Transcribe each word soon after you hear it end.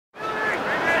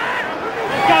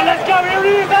I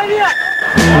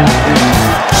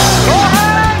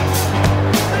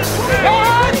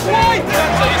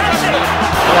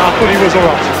thought he was all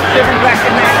right. Give him back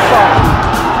in that spot.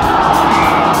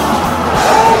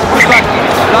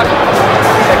 Luck.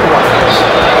 Second one.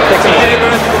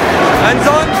 Hands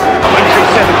on.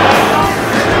 137.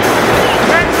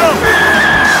 Hands up.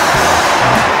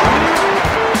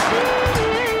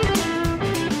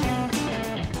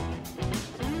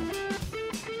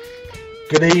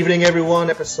 Good evening, everyone.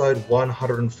 Episode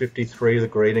 153 of the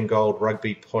Green and Gold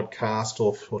Rugby Podcast,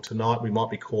 or for tonight we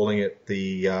might be calling it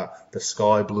the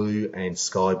Sky Blue and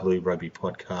Sky Blue Rugby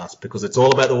Podcast, because it's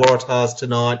all about the Waratahs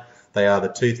tonight. They are the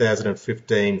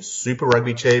 2015 Super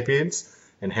Rugby champions,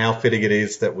 and how fitting it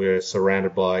is that we're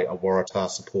surrounded by Waratah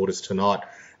supporters tonight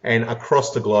and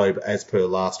across the globe. As per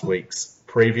last week's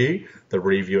preview, the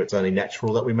review, it's only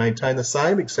natural that we maintain the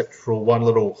same, except for one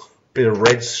little bit of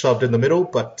red shoved in the middle.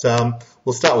 But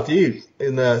we'll start with you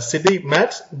in Sydney.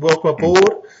 Matt, welcome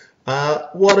aboard.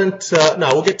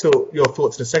 We'll get to your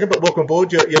thoughts in a second, but welcome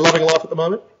aboard. You're loving life at the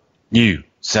moment? New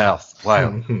South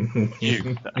Wales.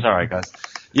 Sorry, guys.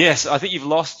 Yes, I think you've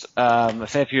lost a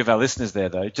fair few of our listeners there,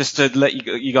 though. Just to let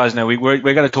you guys know, we're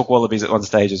going to talk Wallabies at one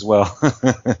stage as well.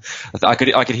 I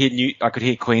could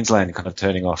hear Queensland kind of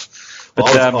turning off.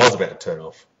 But I was about to turn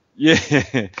off.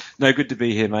 Yeah, no, good to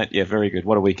be here, mate. Yeah, very good.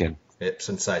 What a weekend. Yep,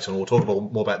 sensational. We'll talk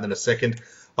more about that in a second.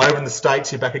 Over in the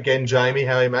States, you're back again, Jamie.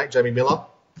 How are you, mate? Jamie Miller?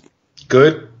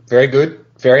 Good. Very good.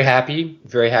 Very happy.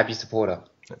 Very happy supporter.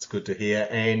 That's good to hear.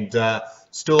 And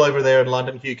still over there in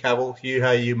London, Hugh Cavill. Hugh, how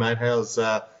are you, mate? How's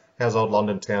old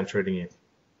London town treating you?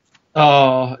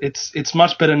 Oh, it's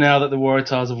much better now that the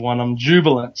Waratahs have won. I'm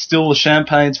jubilant. Still the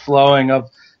champagne's flowing.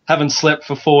 Haven't slept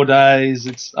for 4 days.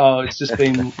 It's just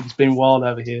been wild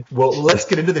over here. Well, let's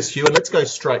get into this, Hugh, and let's go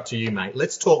straight to you, mate. We'll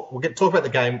talk about the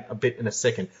game a bit in a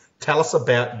second. Tell us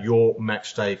about your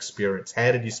match day experience.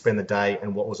 How did you spend the day,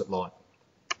 and what was it like?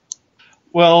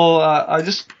 Well,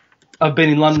 I've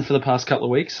been in London for the past couple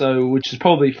of weeks, which is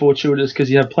probably fortuitous because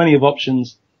you have plenty of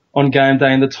options on game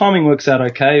day, and the timing works out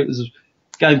okay. It was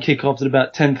game kick-off at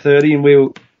about 10:30, and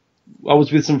I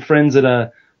was with some friends at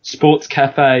a sports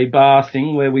cafe bar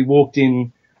thing where we walked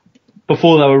in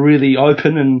before they were really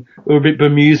open, and we were a bit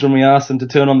bemused when we asked them to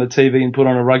turn on the TV and put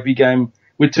on a rugby game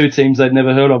with two teams they'd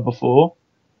never heard of before.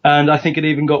 And I think it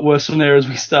even got worse from there as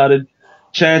we started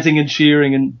chanting and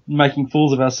cheering and making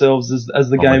fools of ourselves as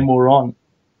the game wore on.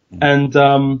 And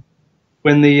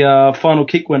when the final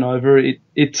kick went over, we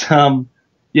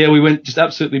went just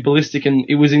absolutely ballistic, and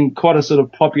it was in quite a sort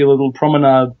of popular little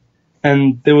promenade,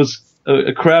 and there was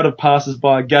a crowd of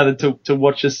passers-by gathered to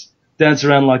watch us dance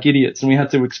around like idiots, and we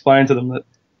had to explain to them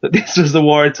that this was the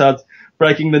Waratahs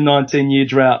breaking the 19-year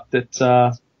drought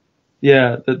that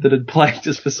had plagued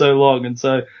us for so long. And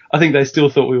so I think they still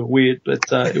thought we were weird, but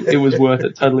it was worth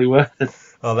it, totally worth it.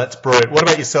 Oh, that's brilliant. What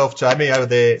about yourself, Jamie, over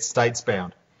there,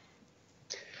 States-bound?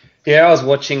 Yeah, I was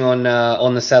watching on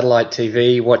the satellite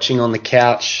TV, watching on the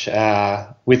couch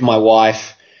with my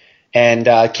wife. And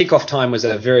kickoff time was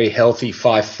a very healthy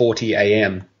 5:40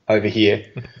 a.m. over here.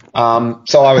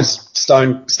 So I was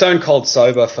stone cold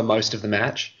sober for most of the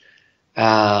match.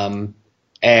 And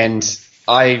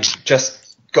I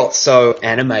just got so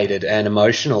animated and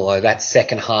emotional. That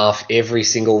second half, every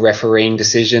single refereeing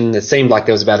decision, it seemed like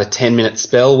there was about a 10-minute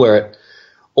spell where it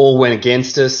all went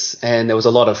against us, and there was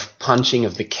a lot of punching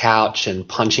of the couch and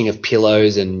punching of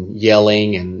pillows and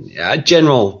yelling and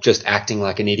general just acting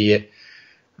like an idiot.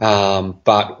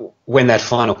 But when that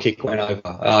final kick went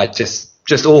over,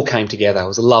 just all came together. It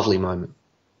was a lovely moment.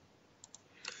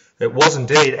 It was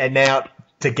indeed. And now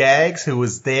to Gags, who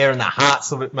was there in the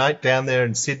hearts of it, mate, down there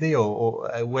in Sydney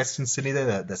or Western Sydney,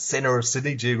 there, the centre of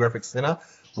Sydney, geographic centre.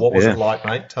 What was it like,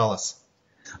 mate? Tell us.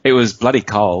 It was bloody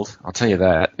cold, I'll tell you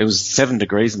that. It was 7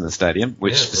 degrees in the stadium,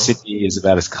 which for Sydney is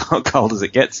about as cold as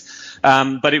it gets.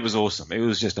 But it was awesome. It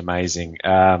was just amazing.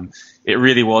 It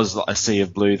really was a sea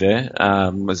of blue there.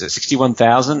 Was it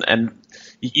 61,000? And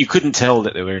you couldn't tell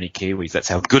that there were any Kiwis. That's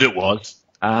how good it was.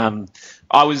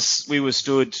 We were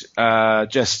stood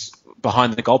just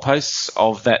behind the goalposts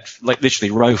of that, like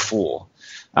literally row 4,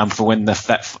 for when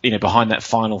behind that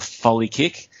final Foley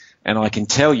kick. And I can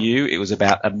tell you it was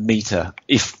about a metre,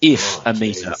 if a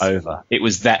metre over. It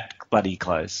was that bloody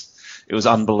close. It was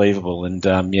unbelievable. And,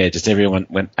 just everyone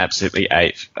went absolutely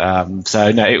ape.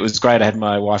 It was great. I had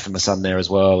my wife and my son there as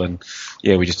well. And,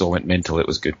 we just all went mental. It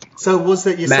was good. So was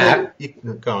that Matt?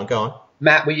 Go on.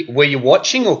 Matt, were you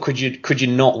watching, or could you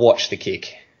not watch the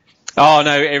kick? Oh,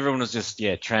 no, everyone was just,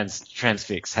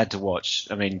 transfixed. Had to watch.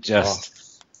 I mean,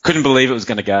 couldn't believe it was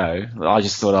going to go. I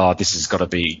just thought, this has got to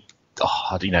be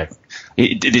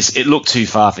it looked too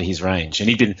far for his range. And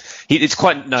it's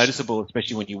quite noticeable,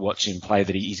 especially when you watch him play,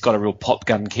 that he's got a real pop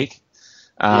gun kick.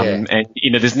 And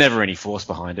there's never any force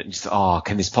behind it. And just,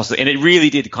 can this possibly? And it really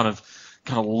did kind of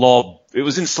lob. It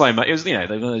was in slow mo. It was,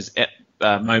 one of those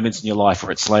moments in your life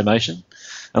where it's slow motion.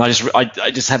 And I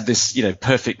just had this,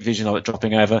 perfect vision of it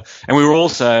dropping over. And we were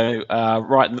also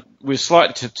we were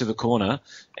slightly to the corner,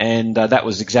 and that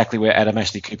was exactly where Adam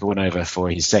Ashley Cooper went over for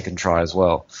his second try as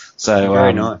well. So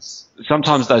very nice.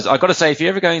 Sometimes I've got to say, if you're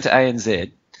ever going to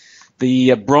ANZ,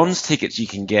 the bronze tickets you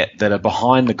can get that are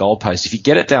behind the goalpost, if you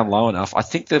get it down low enough, I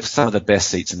think they're some of the best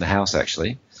seats in the house,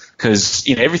 actually, because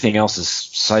everything else is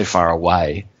so far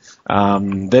away.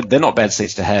 They're not bad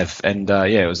seats to have, and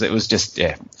it was just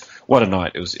what a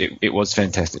night. It was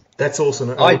fantastic. That's awesome.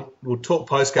 We'll talk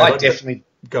postcode. I definitely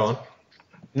go on.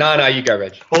 No, you go,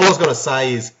 Reg. All I was going to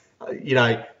say is,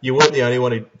 you weren't the only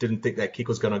one who didn't think that kick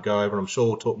was going to go over. I'm sure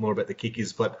we'll talk more about the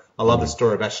kickers, but I love the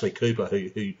story of Ashley Cooper,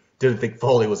 who didn't think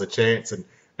Foley was a chance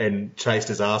and chased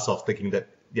his ass off, thinking that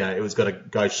it was going to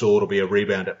go short or be a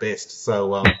rebound at best. So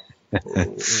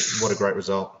what a great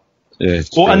result. Yeah,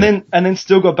 and then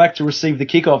still got back to receive the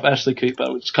kickoff, Ashley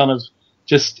Cooper, which kind of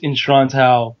just enshrines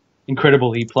how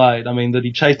incredible he played. I mean, that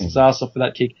he chased his ass off for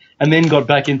that kick and then got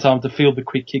back in time to field the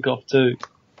quick kickoff too.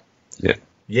 Yeah.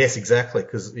 Yes, exactly,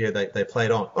 because they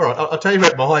played on. All right, I'll tell you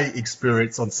about my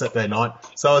experience on Saturday night.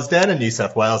 So I was down in New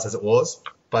South Wales as it was,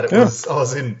 but I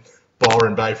was in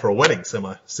Byron Bay for a wedding. So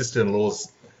my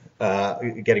sister-in-law's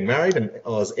getting married, and I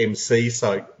was MC,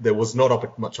 so there was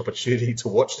not much opportunity to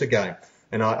watch the game.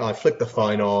 And I flicked the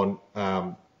phone on,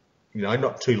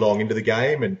 not too long into the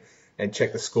game, and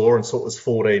checked the score and saw it was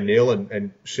 14-0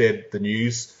 and shared the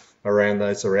news around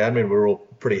those around me, and we were all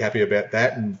pretty happy about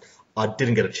that. And I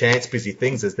didn't get a chance, busy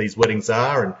things as these weddings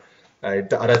are, and I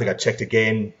don't think I checked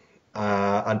again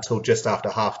until just after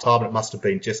half-time. It must have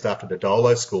been just after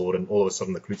Dodolo scored, and all of a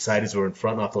sudden the Crusaders were in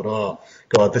front, and I thought, oh,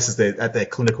 God, this is at their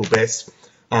clinical best.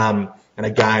 And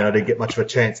again, I didn't get much of a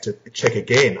chance to check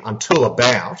again until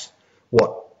about,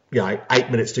 8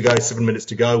 minutes to go, 7 minutes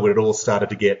to go, when it all started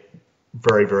to get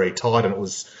very, very tight, and it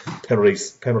was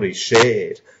penalties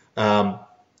shared. And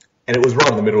it was right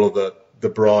in the middle of the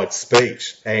bride's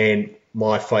speech, and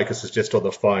my focus was just on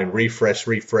the phone, refresh.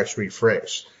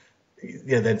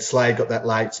 Then Slade got that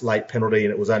late penalty,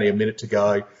 and it was only a minute to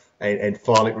go, and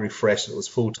finally refreshed. It was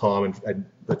full time, and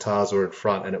the Tars were in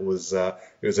front, and it was a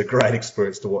great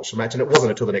experience to watch the match. And it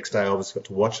wasn't until the next day I obviously got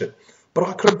to watch it, but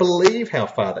I couldn't believe how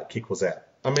far that kick was out.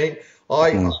 I mean,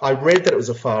 I read that it was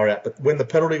a far out, but when the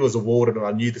penalty was awarded and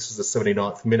I knew this was the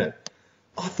 79th minute,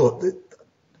 I thought,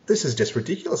 this is just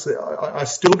ridiculous. I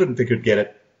still didn't think he'd get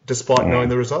it, despite knowing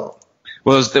the result.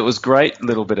 Well, there was great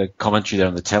little bit of commentary there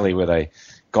on the telly where they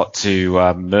got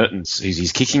to Mertens, who's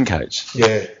his kicking coach.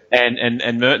 Yeah.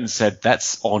 And Mertens said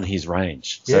that's on his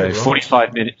range. So yeah,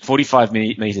 right. 45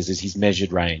 metres is his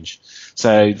measured range.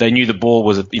 So they knew the ball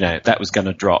was, that was going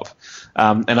to drop.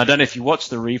 And I don't know if you watch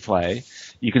the replay,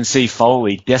 you can see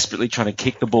Foley desperately trying to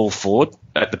kick the ball forward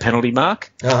at the penalty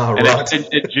mark. Oh, and right. And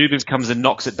Jubin comes and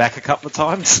knocks it back a couple of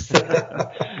times.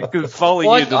 Because Foley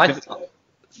knew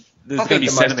there's going to be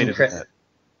centimetres in that.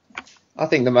 I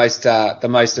think the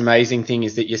most amazing thing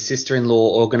is that your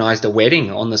sister-in-law organised a wedding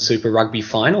on the Super Rugby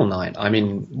final night. I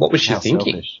mean, what was she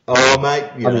thinking? Selfish. Oh,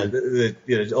 mate,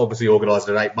 obviously organised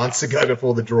it 8 months ago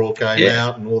before the draw came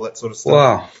out and all that sort of stuff.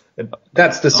 Wow.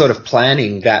 That's the sort of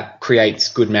planning that creates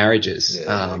good marriages.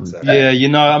 Yeah, exactly.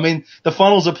 Yeah, the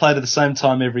finals are played at the same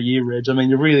time every year, Reg.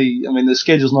 The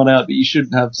schedule's not out, but you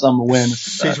should have some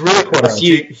awareness. She's really quite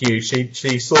astute, Hugh.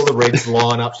 She saw the Reds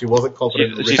line up. She wasn't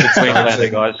confident in the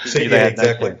Reds.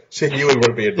 Exactly. She knew he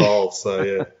would be involved, so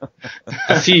yeah.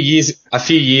 A few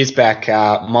years back,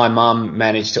 my mum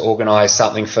managed to organise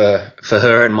something for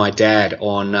her and my dad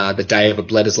on the day of a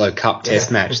Bledisloe Cup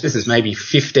Test match. This is maybe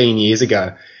 15 years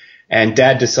ago. And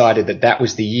Dad decided that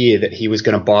was the year that he was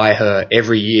going to buy her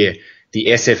every year the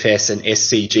SFS and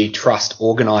SCG Trust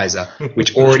Organiser,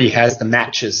 which already has the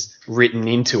matches written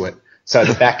into it, so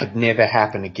that could never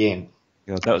happen again.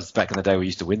 God, that was back in the day we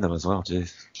used to win them as well,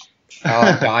 jeez.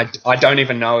 I don't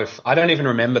even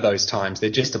remember those times. They're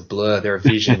just a blur. They're a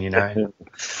vision,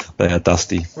 They are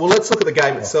dusty. Well, let's look at the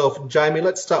game itself. Jamie,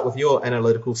 let's start with your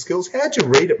analytical skills. How'd you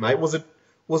read it, mate? Was it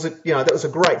that was a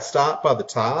great start by the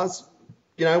Tars?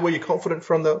 Were you confident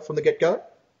from the get-go?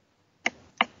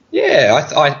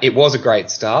 Yeah, it was a great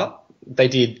start. They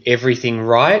did everything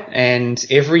right, and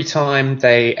every time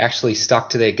they actually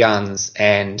stuck to their guns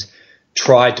and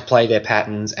tried to play their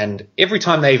patterns, and every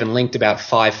time they even linked about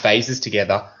 5 phases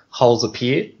together, holes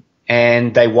appeared,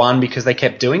 and they won because they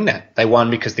kept doing that. They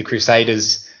won because the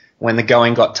Crusaders when the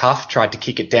going got tough, tried to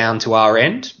kick it down to our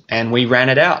end, and we ran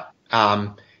it out.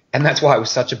 And that's why it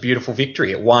was such a beautiful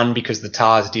victory. It won because the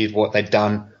Tars did what they'd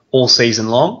done all season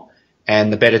long,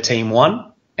 and the better team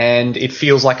won. And it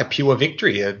feels like a pure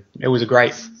victory. It was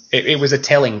it was a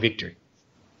telling victory.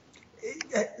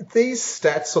 These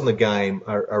stats on the game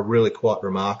are really quite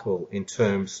remarkable in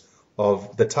terms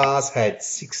of the Tars had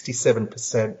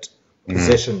 67%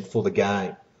 possession for the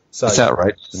game. So That's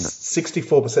outrageous, isn't it?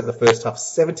 64% in the first half,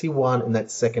 71 in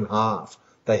that second half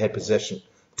they had possession.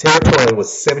 Territorial was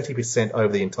 70%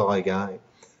 over the entire game.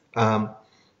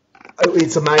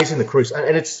 It's amazing the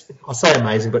Crusaders, and I say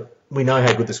amazing, but we know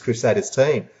how good this Crusaders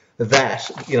team.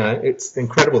 It's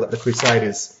incredible that the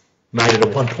Crusaders made it a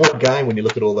 1-point game when you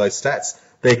look at all those stats.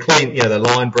 They're clean, the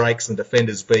line breaks and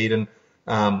defenders beaten.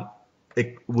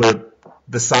 It were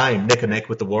the same neck and neck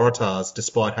with the Waratahs,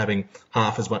 despite having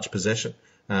half as much possession.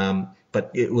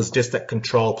 But it was just that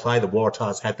control play. The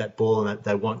Waratahs had that ball and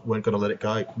they weren't going to let it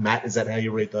go. Matt, is that how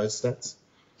you read those stats?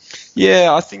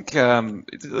 Yeah, I think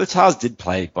the Tars did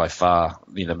play by far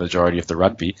the majority of the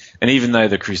rugby, and even though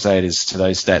the Crusaders, to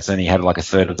those stats, only had like a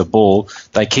third of the ball,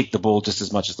 they kicked the ball just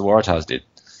as much as the Waratahs did.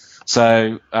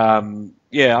 So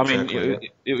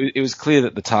it was clear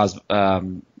that the Tars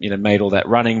made all that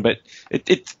running, but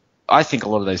I think a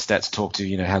lot of those stats talk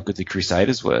to how good the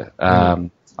Crusaders were.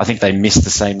 I think they missed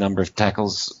the same number of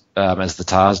tackles as the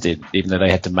Tars did, even though they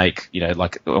had to make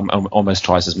almost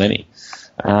twice as many.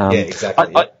 Yeah,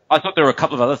 exactly. I thought there were a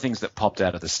couple of other things that popped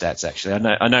out of the stats, actually.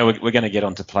 I know we're going to get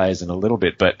onto players in a little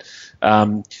bit, but,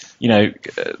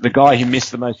 the guy who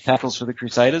missed the most tackles for the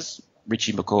Crusaders,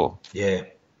 Richie McCaw. Yeah.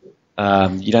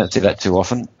 You don't see that too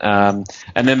often. And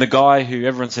then the guy who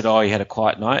everyone said, he had a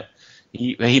quiet night,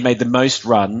 he made the most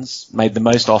runs, made the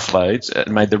most offloads,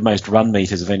 and made the most run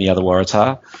meters of any other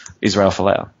Waratah, Israel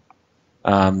Folau.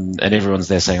 And everyone's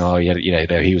there saying,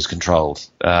 he was controlled.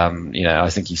 I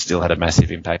think he still had a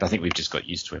massive impact. I think we've just got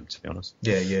used to him, to be honest.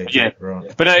 Yeah.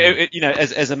 Right. But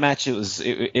as a match,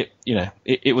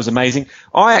 it was amazing.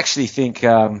 I actually think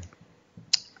a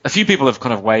few people have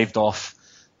kind of waved off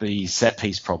the set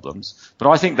piece problems, but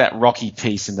I think that rocky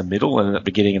piece in the middle and at the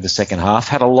beginning of the second half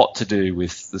had a lot to do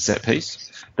with the set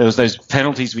piece. There was those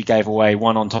penalties we gave away,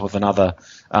 one on top of another,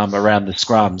 around the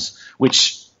scrums,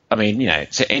 which,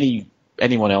 to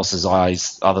anyone else's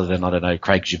eyes other than,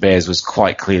 Craig Joubert's, was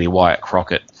quite clearly Wyatt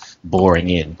Crockett boring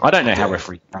in. I don't know how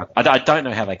I don't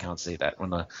know how they can't see that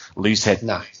when the loose head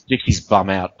sticks his bum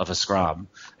out of a scrum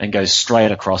and goes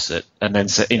straight across it, and then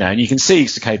and you can see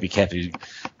Sekope Kepu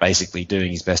basically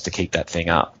doing his best to keep that thing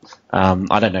up.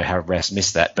 I don't know how refs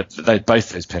missed that, but both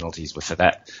those penalties were for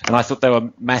that, and I thought they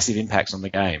were massive impacts on the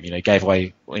game. Gave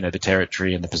away the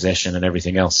territory and the possession and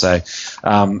everything else. So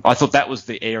I thought that was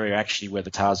the area actually where the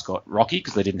Tars got rocky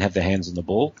because they didn't have their hands on the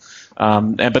ball.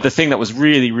 But the thing that was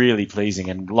really, really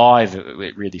pleasing, and live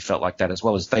it really felt like that as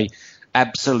well, is they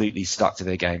absolutely stuck to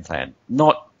their game plan.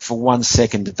 Not for 1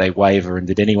 second did they waver, and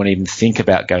did anyone even think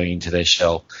about going into their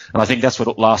shell. And I think that's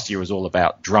what last year was all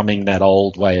about, drumming that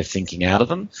old way of thinking out of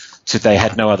them. So they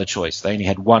had no other choice. They only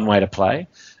had one way to play,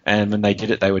 and when they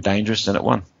did it, they were dangerous, and it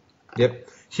won. Yep.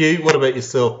 Hugh, what about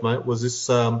yourself, mate? Was this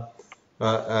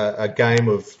a game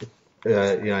of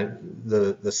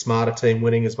the smarter team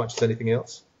winning as much as anything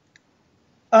else?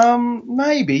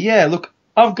 Maybe, yeah. Look,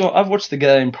 I've watched the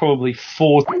game probably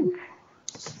 4.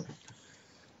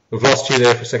 We've lost you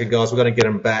there for a second, guys. We're going to get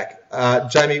him back.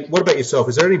 Jamie, what about yourself?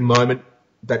 Is there any moment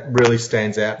that really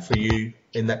stands out for you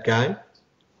in that game?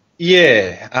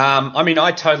 Yeah.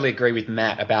 I totally agree with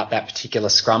Matt about that particular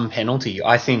scrum penalty.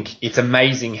 I think it's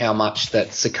amazing how much that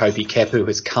Sekope Kepu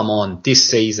has come on this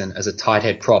season as a tight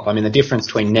head prop. The difference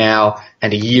between now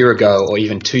and a year ago or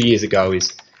even 2 years ago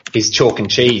is chalk and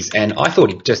cheese. And I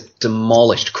thought he just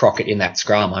demolished Crockett in that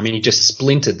scrum. He just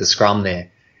splintered the scrum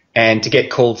there. And to get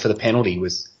called for the penalty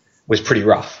was pretty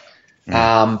rough.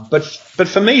 But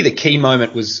for me, the key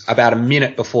moment was about a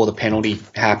minute before the penalty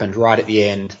happened, right at the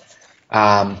end,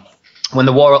 when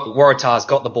the Waratahs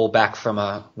got the ball back from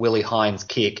a Willie Hines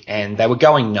kick, and they were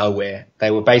going nowhere.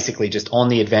 They were basically just on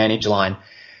the advantage line.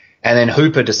 And then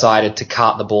Hooper decided to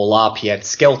cart the ball up. He had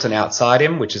Skelton outside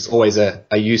him, which is always a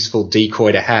useful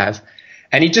decoy to have.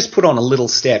 And he just put on a little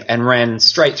step and ran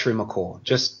straight through McCaw.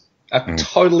 Just a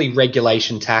totally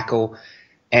regulation tackle.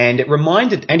 And it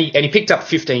reminded, and he picked up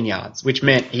 15 yards, which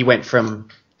meant he went from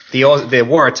the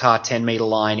Waratah 10-metre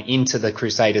line into the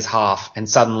Crusaders' half, and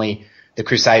suddenly the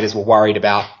Crusaders were worried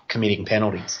about committing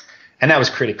penalties. And that was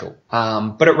critical.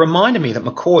 But it reminded me that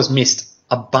McCaw's missed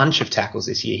a bunch of tackles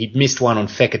this year. He'd missed one on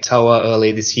Fekatoa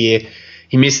earlier this year.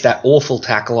 He missed that awful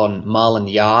tackle on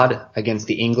Marlon Yard against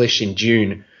the English in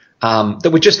June. that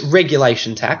were just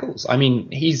regulation tackles. I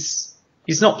mean, he's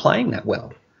not playing that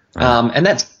well, and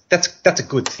that's a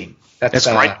good thing. That's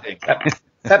a great thing.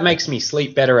 That makes me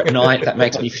sleep better at night. That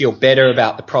makes me feel better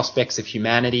about the prospects of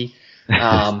humanity.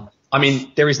 I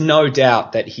mean, there is no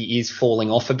doubt that he is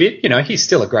falling off a bit. You know, he's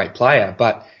still a great player,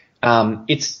 but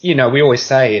it's, you know, we always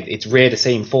say it's rare to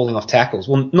see him falling off tackles.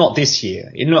 Well, not this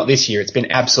year. Not this year. It's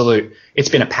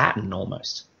been a pattern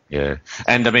almost. Yeah,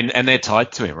 and I mean, and they're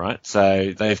tied to him, right?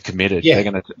 So they've committed. Yeah.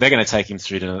 They're gonna take him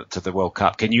through to the World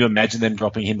Cup. Can you imagine them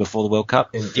dropping him before the World Cup?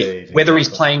 Indeed. Whether he's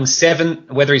playing 7,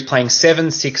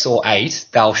 6 or 8,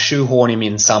 they'll shoehorn him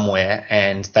in somewhere,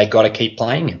 and they got to keep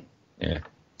playing him. Yeah,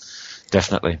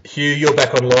 definitely. Hugh, you're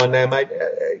back online now, mate.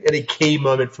 Any key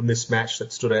moment from this match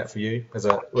that stood out for you,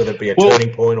 whether it be a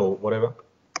turning point or whatever?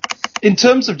 In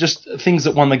terms of just things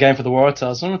that won the game for the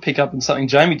Waratahs, I want to pick up on something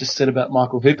Jamie just said about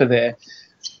Michael Hooper there.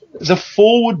 The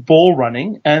forward ball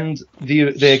running and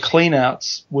their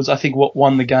clean-outs was, I think, what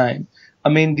won the game. I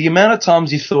mean, the amount of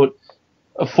times you thought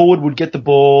a forward would get the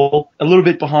ball a little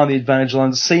bit behind the advantage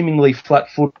line, seemingly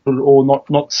flat-footed or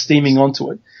not steaming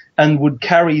onto it, and would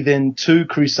carry then 2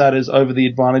 Crusaders over the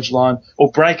advantage line,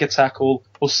 or break a tackle,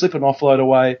 or slip an offload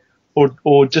away,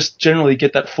 or just generally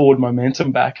get that forward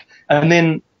momentum back. And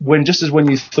then when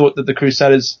you thought that the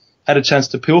Crusaders had a chance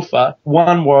to pilfer,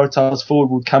 one Waratahs forward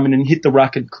would come in and hit the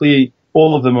ruck and clear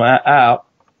all of them out.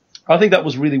 I think that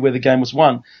was really where the game was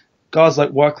won. Guys like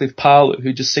Wycliffe Palu,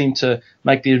 who just seemed to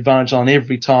make the advantage on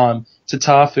every time.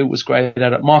 Tatafu was great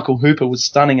at it. Michael Hooper was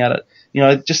stunning at it. You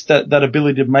know, just that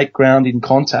ability to make ground in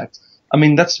contact. I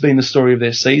mean, that's been the story of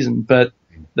their season, but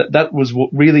that was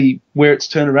really where it's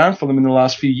turned around for them in the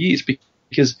last few years,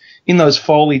 because in those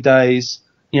Foley days,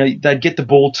 you know, they'd get the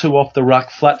ball 2 off the ruck,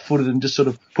 flat-footed, and just sort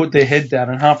of put their head down,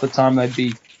 and half the time they'd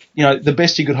be, you know, the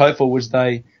best you could hope for was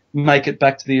they make it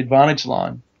back to the advantage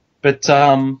line. But,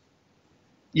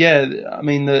 yeah, I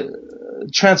mean, the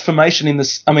transformation in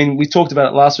this, I mean, we talked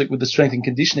about it last week with the strength and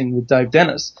conditioning with Dave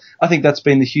Dennis. I think that's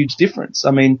been the huge difference.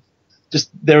 I mean, just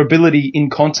their ability in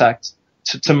contact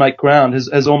to make ground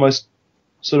has almost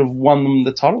sort of won them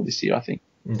the title this year, I think.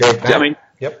 I mean,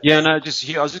 yep. Yeah, no, I was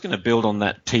just going to build on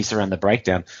that piece around the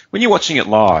breakdown. When you're watching it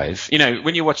live, you know,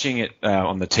 when you're watching it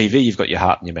on the TV, you've got your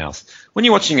heart in your mouth. When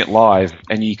you're watching it live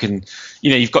and you can, you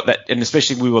know, you've got that, and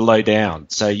especially we were low down,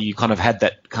 so you kind of had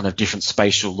that kind of different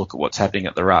spatial look at what's happening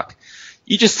at the ruck.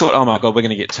 You just thought, oh my God, we're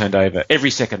going to get turned over every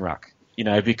second ruck. You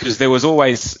know, because there was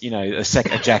always, you know, a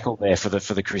jackal there for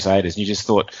the Crusaders, and you just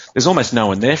thought there's almost no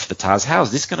one there for the Tars. How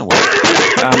is this going to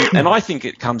work? And I think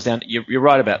it comes down. You're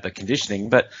right about the conditioning,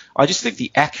 but I just think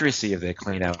the accuracy of their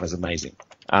clean out was amazing.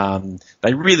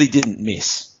 They really didn't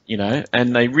miss, you know,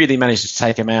 and they really managed to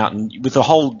take him out, and with a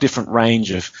whole different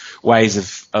range of ways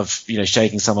of you know,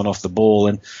 shaking someone off the ball.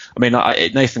 And I mean,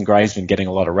 Nathan Gray's been getting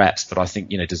a lot of raps, but I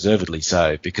think, you know, deservedly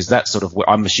so, because that's sort of,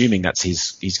 I'm assuming that's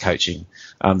his coaching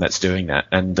that's doing that.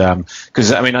 And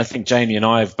because I mean, I think Jamie and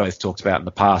I have both talked about in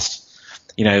the past,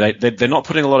 you know, they're not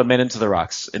putting a lot of men into the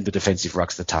rucks, in the defensive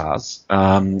rucks, the Tars,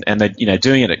 and they're, you know,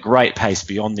 doing it at great pace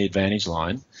beyond the advantage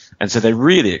line. And so they're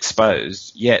really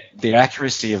exposed, yet the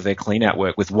accuracy of their clean-out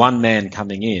work with one man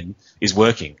coming in is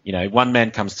working. You know, one man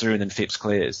comes through and then Phipps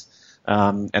clears.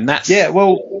 And that's,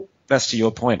 that's to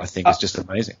your point, I think, is just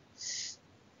amazing.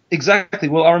 Exactly.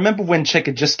 Well, I remember when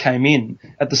Cheika just came in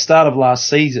at the start of last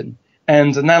season,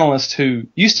 and an analyst who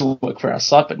used to work for our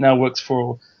site but now works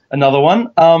for another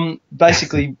one,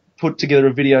 basically put together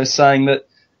a video saying that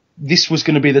this was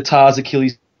going to be the Tars'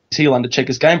 Achilles heel under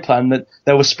Cheika's game plan, that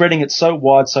they were spreading it so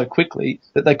wide so quickly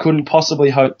that they couldn't possibly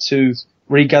hope to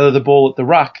regather the ball at the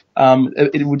ruck.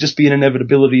 It would just be an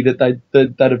inevitability that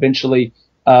they'd eventually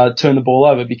turn the ball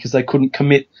over, because they couldn't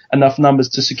commit enough numbers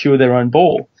to secure their own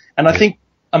ball. And I think,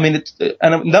 I mean,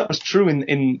 and that was true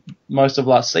in most of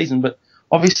last season, but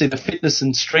obviously the fitness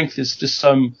and strength is just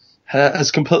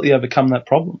has completely overcome that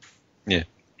problem. Yeah.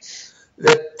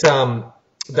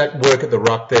 That work at the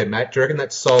ruck there, Matt, do you reckon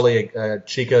that's solely a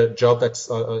Cheika job? That's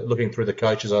looking through the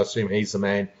coaches, I assume he's the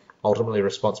man ultimately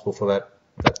responsible for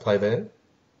that play there?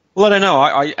 Well, I don't know.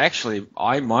 I actually,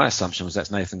 my assumption was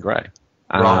that's Nathan Gray.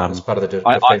 Right, as part of the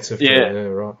defensive. Yeah,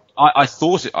 right. I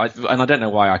thought it, and I don't know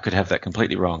why I could have that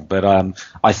completely wrong, but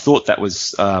I thought that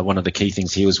was one of the key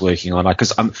things he was working on.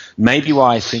 Because maybe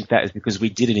why I think that is because we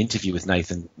did an interview with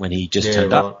Nathan when he just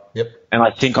turned up. Yep. And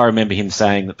I think I remember him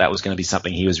saying that was going to be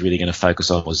something he was really going to focus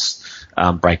on, was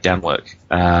breakdown work.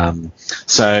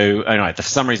 So anyway, for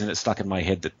some reason it stuck in my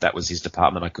head that was his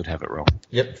department. I could have it wrong.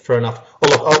 Yep, fair enough.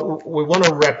 Well, look, we want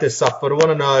to wrap this up, but I want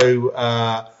to know,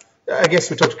 I guess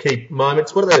we talked key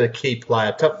moments. What are the key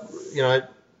player? You know,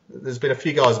 there's been a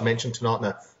few guys mentioned tonight in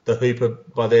the hooper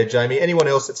by there, Jamie. Anyone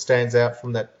else that stands out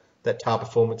from that TAR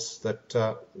performance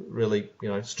that really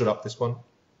stood up this one?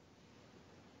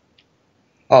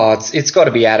 Oh, it's got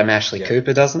to be Adam Ashley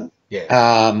Cooper, doesn't it?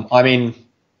 Yeah. I mean,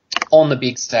 on the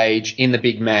big stage, in the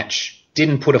big match,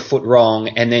 didn't put a foot wrong,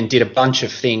 and then did a bunch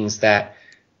of things that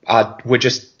were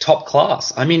just top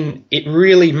class. I mean, it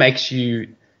really makes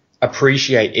you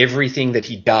appreciate everything that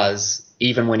he does,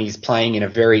 even when he's playing in a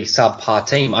very subpar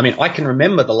team. I mean, I can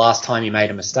remember the last time he made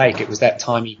a mistake. It was that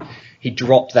time he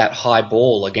dropped that high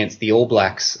ball against the All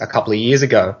Blacks a couple of years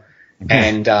ago,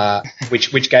 and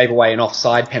which gave away an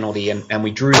offside penalty, and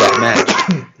we drew that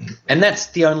match. And that's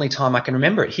the only time I can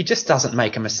remember it. He just doesn't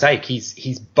make a mistake.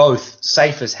 He's both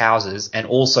safe as houses and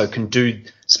also can do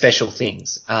special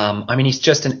things. I mean, he's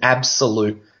just an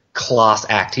absolute class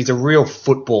act. He's a real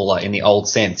footballer in the old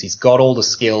sense. He's got all the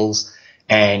skills,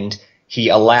 and he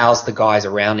allows the guys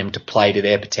around him to play to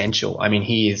their potential. I mean,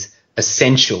 he is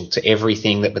essential to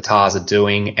everything that the Tars are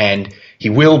doing, and he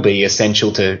will be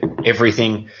essential to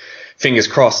everything, fingers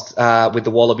crossed, with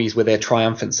the Wallabies with their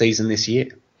triumphant season this year.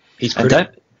 He's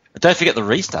critical. Don't forget the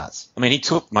restarts. I mean, he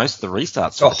took most of the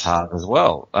restarts for the Tars as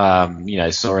well.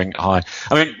 Soaring high.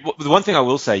 I mean, the one thing I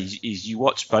will say is you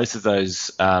watch both of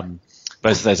those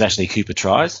Ashley Cooper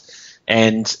tries,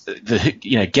 and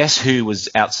guess who was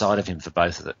outside of him for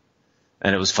both of them,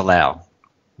 and it was Folau.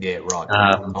 Yeah, right.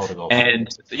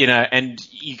 And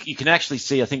you can actually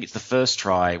see. I think it's the first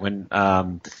try when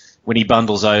he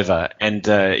bundles over, and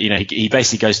he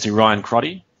basically goes through Ryan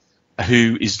Crotty,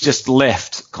 who is just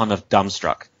left kind of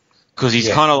dumbstruck. Because he's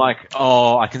kind of like,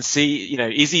 I can see,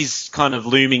 Izzy's kind of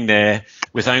looming there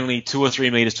with only 2 or 3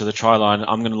 meters to the try line.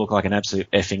 I'm going to look like an absolute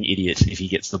effing idiot if he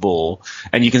gets the ball.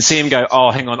 And you can see him go,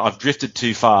 hang on, I've drifted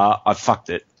too far. I've fucked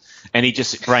it. And he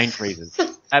just brain freezes.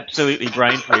 Absolutely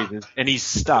brain freezes. And he's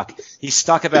stuck. He's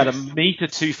stuck about a meter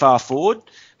too far forward,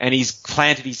 and he's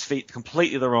planted his feet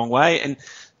completely the wrong way.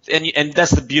 And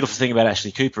that's the beautiful thing about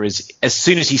Ashley Cooper is as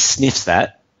soon as he sniffs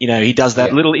that, he does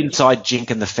that little inside jink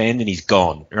in the fend and he's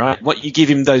gone, right? What you give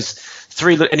him those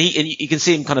 3, and you can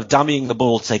see him kind of dummying the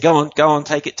ball to say, go on,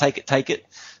 take it.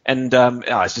 And,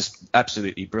 it's just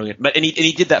absolutely brilliant. And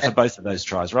he did that for both of those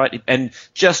tries, right? And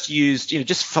just used,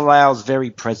 just Folau's very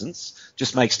presence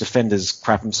just makes defenders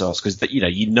crap themselves because,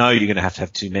 you're going to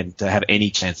have 2 men to have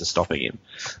any chance of stopping him.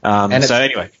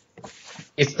 Anyway.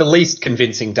 It's the least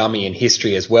convincing dummy in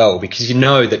history as well, because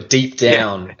that deep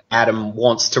down Adam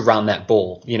wants to run that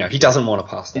ball. He doesn't want to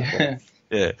pass that ball.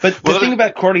 Yeah. But the thing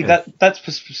about Crotty, that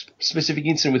specific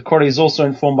incident with Crotty is also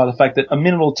informed by the fact that a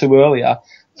minute or two earlier,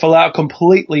 Folau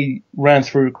completely ran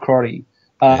through Crotty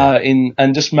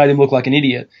and just made him look like an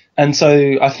idiot. And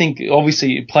so I think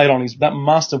obviously that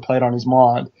must have played on his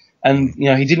mind. And,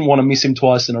 he didn't want to miss him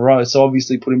twice in a row. So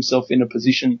obviously put himself in a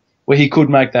position where he could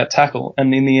make that tackle.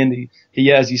 And in the end,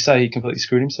 he as you say, he completely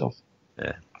screwed himself.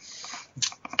 Yeah.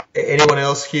 Anyone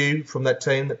else, Hugh, from that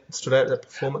team that stood out in that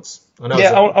performance?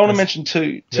 I want to mention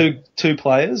two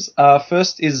players.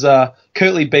 First is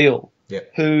Kurtley Beale,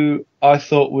 who I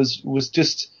thought was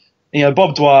just,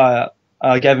 Bob Dwyer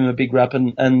gave him a big rap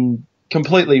and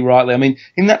completely rightly. I mean,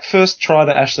 in that first try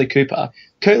to Ashley Cooper,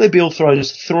 Kurtley Beale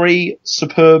throws 3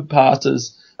 superb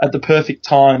passes at the perfect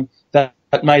time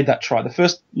that made that try. The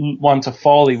first one to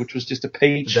Foley, which was just a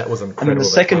peach. That was incredible. And then the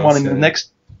second one in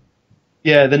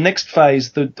the next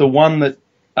phase, the one that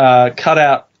cut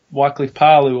out Wycliffe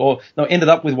Palu, ended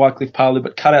up with Wycliffe Palu,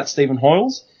 but cut out Stephen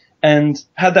Hoyles. And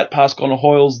had that pass gone to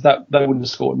Hoyles, that they wouldn't have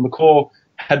scored. McCaw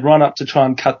had run up to try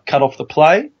and cut off the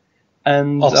play.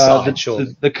 And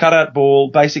the cutout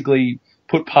ball basically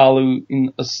put Palu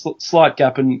in a slight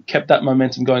gap and kept that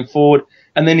momentum going forward.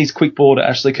 And then his quick ball to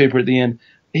Ashley Cooper at the end.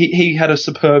 He had a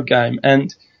superb game,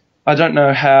 and I don't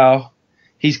know how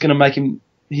he's going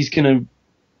to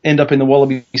end up in the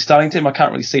Wallaby starting team. I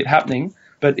can't really see it happening,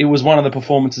 but it was one of the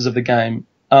performances of the game.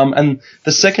 And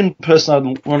the second person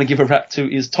I want to give a rap to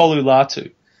is Tolu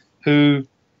Latu, who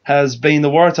has been the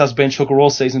Waratahs bench hooker all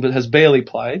season, but has barely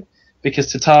played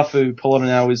because Tatafu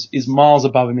Polonau is miles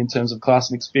above him in terms of class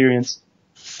and experience.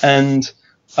 And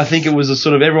I think it was a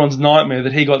sort of everyone's nightmare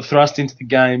that he got thrust into the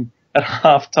game at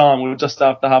half-time, or just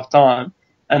after half-time,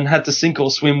 and had to sink or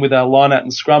swim with our line-out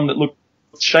and scrum that looked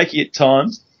shaky at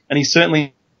times. And he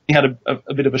certainly had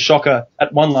a bit of a shocker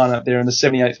at one line-out there in the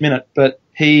 78th minute. But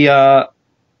he, all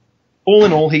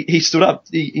in all, he stood up.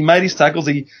 He made his tackles.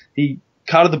 He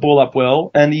carted the ball up well,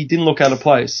 and he didn't look out of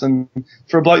place. And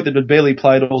for a bloke that had barely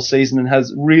played all season and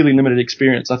has really limited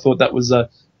experience, I thought that was a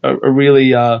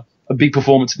really a big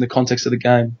performance in the context of the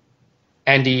game.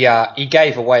 And he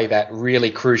gave away that really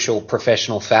crucial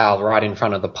professional foul right in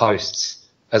front of the posts.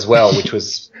 as well, which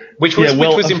was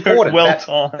important. Well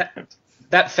timed.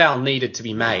 That foul needed to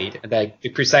be made. The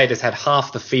Crusaders had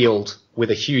half the field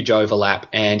with a huge overlap,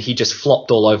 and he just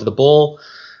flopped all over the ball.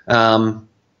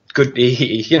 Good,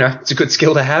 it's a good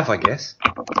skill to have, I guess.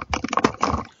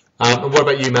 What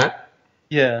about you, Matt?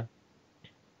 Yeah.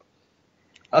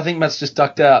 I think Matt's just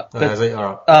ducked out. But,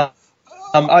 all right.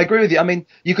 I agree with you. I mean,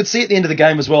 you could see at the end of the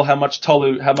game as well how much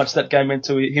that game meant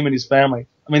to him and his family.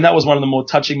 I mean, that was one of the more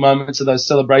touching moments of those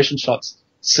celebration shots,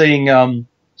 seeing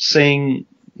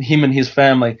him and his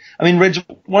family. I mean, Reg,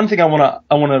 one thing I want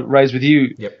to raise with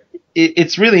you. Yep.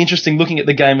 It's really interesting looking at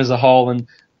the game as a whole, and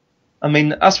I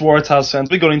mean, us Waratahs fans,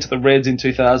 we got into the Reds in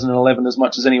 2011 as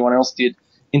much as anyone else did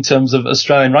in terms of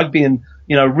Australian rugby, and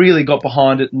really got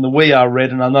behind it. And the We Are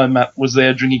Red, and I know Matt was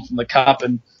there drinking from the cup,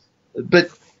 but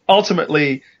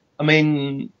ultimately, I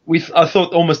mean, I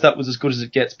thought almost that was as good as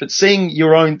it gets. But seeing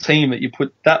your own team that you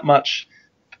put that much,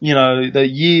 the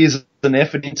years and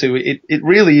effort into it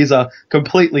really is a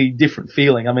completely different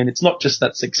feeling. I mean, it's not just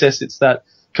that success; it's that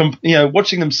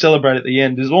watching them celebrate at the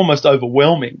end is almost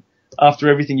overwhelming after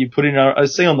everything you put in. I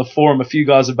see on the forum a few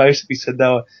guys have basically said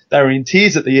they were in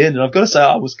tears at the end, and I've got to say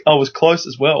I was close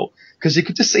as well, because you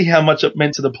could just see how much it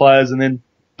meant to the players, and then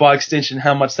by extension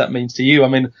how much that means to you. I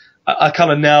mean, I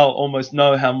kind of now almost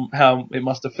know how it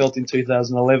must have felt in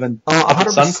 2011.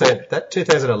 100%. That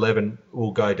 2011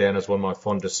 will go down as one of my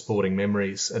fondest sporting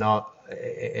memories, and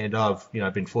I've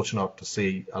been fortunate enough to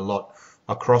see a lot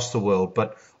across the world.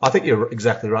 But I think you're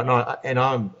exactly right, and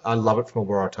I love it from a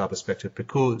Waratah perspective,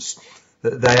 because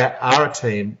they are a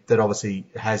team that obviously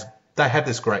they have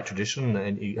this great tradition,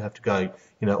 and you have to go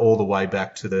all the way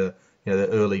back to the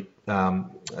early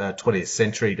 20th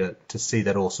century to see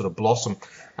that all sort of blossom.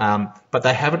 But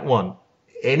they haven't won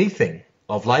anything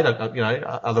of late,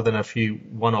 other than a few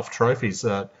one-off trophies,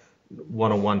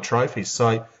 one-on-one trophies.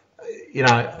 So,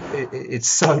 it's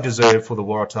so deserved for the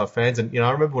Waratah fans. And,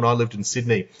 I remember when I lived in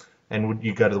Sydney and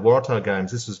you go to the Waratah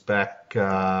games, this was back,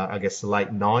 I guess, the late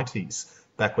 90s,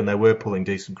 back when they were pulling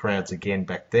decent crowds again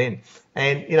back then.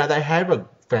 And, they have a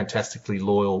fantastically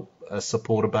loyal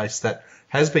supporter base that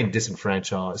has been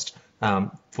disenfranchised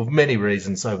for many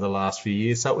reasons over the last few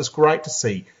years. So it was great to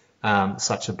see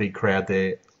such a big crowd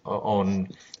there on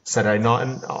Saturday night.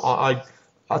 And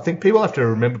I think people have to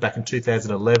remember back in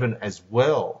 2011 as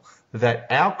well that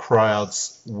our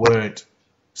crowds weren't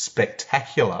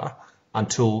spectacular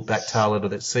until that tail end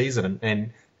of that season.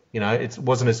 And it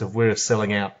wasn't as if we were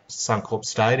selling out Suncorp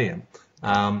Stadium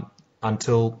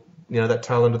until, that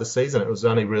tail end of the season. It was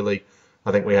only really,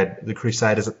 I think we had the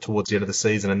Crusaders towards the end of the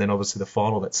season, and then obviously the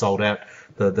final that sold out,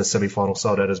 the semi-final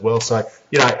sold out as well. So,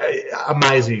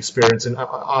 amazing experience. And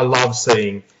I love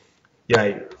seeing,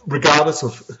 regardless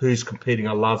of who's competing,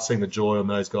 I love seeing the joy on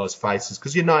those guys' faces,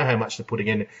 because you know how much they're putting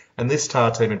in. And this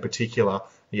Tar team in particular,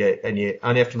 and you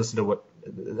only have to listen to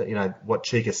what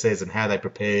Chica says and how they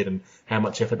prepared and how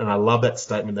much effort. And I love that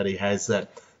statement that he has, that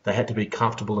they had to be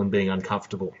comfortable in being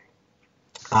uncomfortable.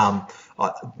 That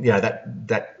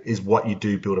is what you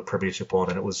do build a premiership on,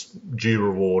 and it was due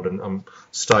reward, and I'm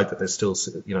stoked that they're still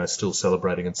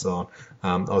celebrating and so on.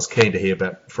 I was keen to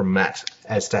hear from Matt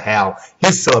as to how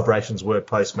his celebrations were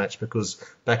post-match, because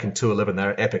back in 2011 they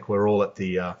were epic. We were all at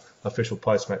the official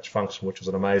post-match function, which was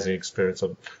an amazing experience.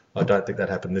 I don't think that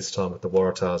happened this time with the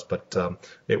Waratahs, but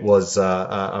it was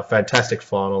a fantastic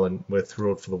final, and we're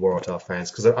thrilled for the Waratah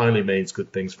fans, because it only means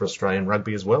good things for Australian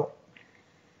rugby as well.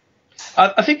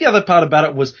 I think the other part about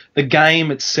it was the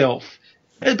game itself.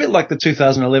 A bit like the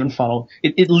 2011 final,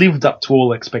 it lived up to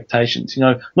all expectations.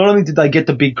 Not only did they get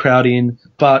the big crowd in,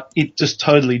 but it just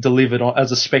totally delivered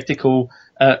as a spectacle.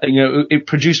 It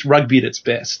produced rugby at its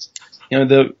best.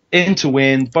 The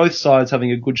end-to-end, both sides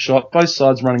having a good shot, both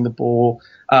sides running the ball,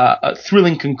 a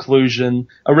thrilling conclusion,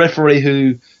 a referee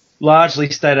who largely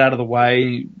stayed out of the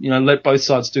way, let both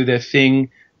sides do their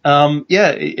thing.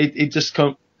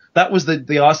 That was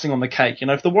the icing on the cake.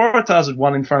 If the Waratahs had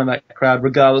won in front of that crowd,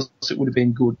 regardless, it would have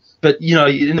been good. But,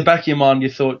 in the back of your mind, you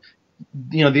thought,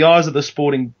 the eyes of the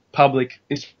sporting public,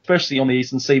 especially on the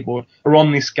Eastern Seaboard, are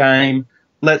on this game.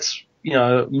 Let's,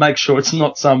 make sure it's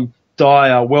not some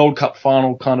dire World Cup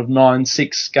final kind of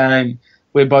 9-6 game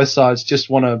where both sides just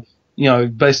want to,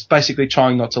 basically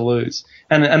trying not to lose.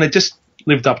 And it just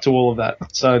lived up to all of that.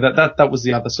 So that was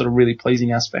the other sort of really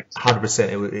pleasing aspect.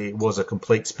 100%. It was a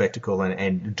complete spectacle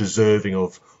and deserving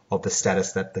of the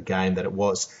status that the game that it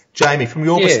was. Jamie, from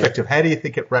your perspective, how do you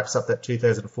think it wraps up that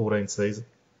 2014 season?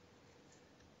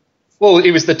 Well,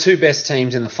 it was the two best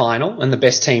teams in the final, and the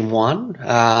best team won.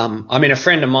 A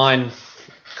friend of mine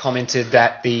commented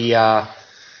that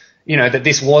that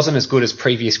this wasn't as good as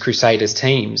previous Crusaders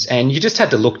teams. And you just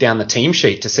had to look down the team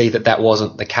sheet to see that that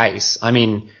wasn't the case. I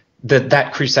mean,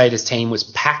 that Crusaders team was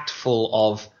packed full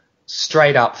of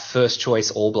straight up first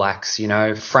choice All Blacks.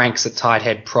 Franks at tight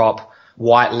head prop,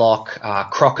 Whitelock,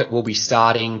 Crockett will be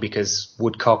starting because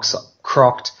Woodcock's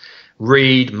crocked,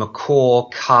 Reid,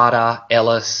 McCaw, Carter,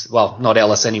 Ellis, well, not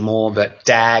Ellis anymore, but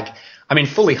Dagg. I mean,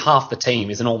 fully half the team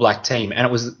is an All Black team, and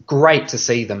it was great to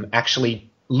see them actually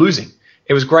losing.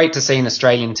 It was great to see an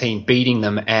Australian team beating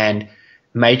them and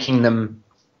making them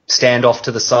stand off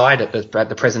to the side at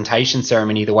the presentation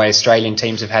ceremony, the way Australian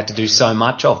teams have had to do so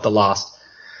much of the last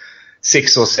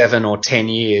 6 or 7 or 10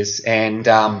 years. And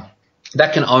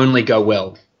that can only go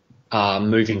well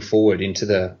moving forward into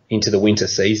the winter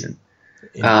season,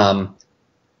 into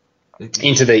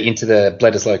the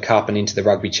Bledisloe Cup and into the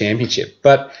Rugby Championship.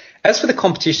 But as for the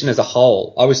competition as a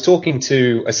whole, I was talking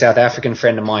to a South African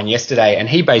friend of mine yesterday, and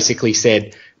he basically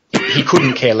said he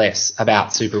couldn't care less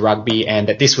about Super Rugby and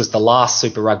that this was the last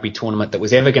Super Rugby tournament that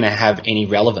was ever going to have any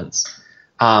relevance.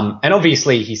 And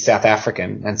obviously he's South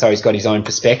African, and so he's got his own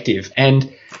perspective.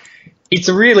 And it's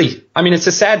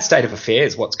a sad state of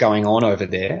affairs what's going on over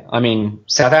there. I mean,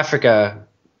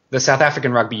 the South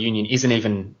African Rugby Union isn't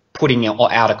even putting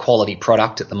out a quality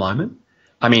product at the moment.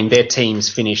 I mean, their teams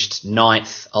finished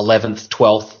 9th, 11th,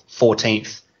 12th,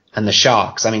 14th, and the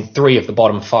Sharks. I mean, 3 of the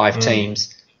bottom 5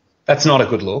 teams. That's not a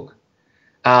good look.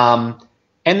 And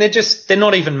they're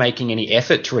not even making any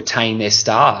effort to retain their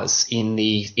stars in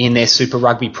their Super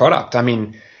Rugby product. I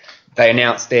mean, they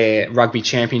announced their Rugby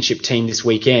Championship team this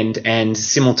weekend and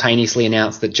simultaneously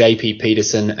announced that JP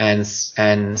Peterson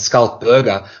and Skulk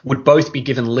Burger would both be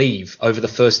given leave over the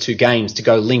first 2 games to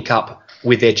go link up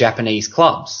with their Japanese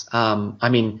clubs. I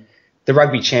mean, the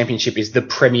Rugby Championship is the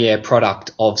premier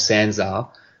product of SANZAAR.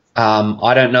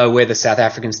 I don't know where the South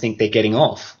Africans think they're getting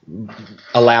off,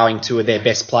 allowing 2 of their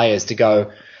best players to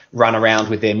go run around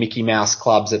with their Mickey Mouse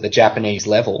clubs at the Japanese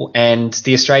level, and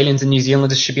the Australians and New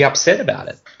Zealanders should be upset about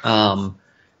it. And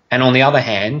on the other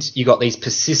hand, you got these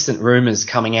persistent rumours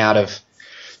coming out of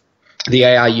the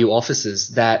ARU offices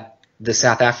that the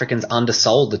South Africans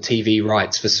undersold the TV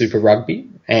rights for Super Rugby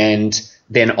and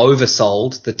then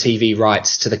oversold the TV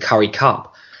rights to the Currie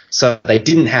Cup. So they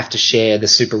didn't have to share the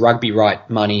Super Rugby right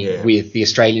money with the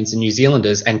Australians and New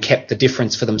Zealanders and kept the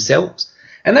difference for themselves.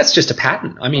 And that's just a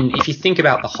pattern. I mean, if you think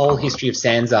about the whole history of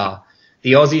SANZAAR,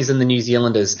 the Aussies and the New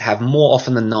Zealanders have more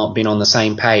often than not been on the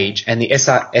same page, and the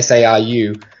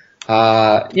SARU,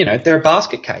 they're a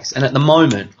basket case. And at the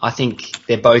moment, I think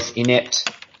they're both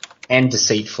inept and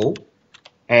deceitful.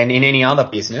 And in any other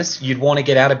business, you'd want to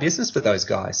get out of business with those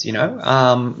guys,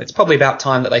 It's probably about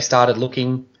time that they started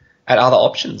looking at other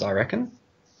options, I reckon.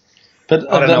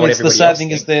 But I don't know what everybody the sad else thing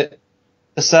thinks.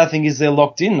 the sad thing is they're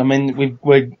locked in. I mean,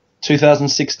 we're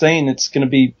 2016. It's going to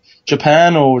be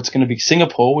Japan or it's going to be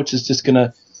Singapore, which is just going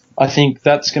to. I think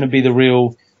that's going to be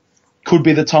could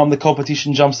be the time the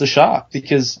competition jumps the shark,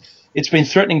 because it's been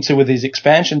threatening to with these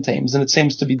expansion teams, and it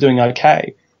seems to be doing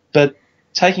okay. But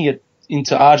taking it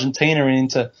into Argentina and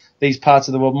into these parts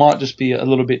of the world might just be a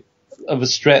little bit of a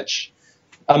stretch.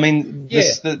 I mean,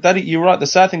 you're right. The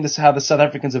sad thing is how the South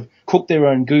Africans have cooked their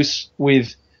own goose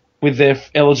with their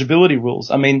eligibility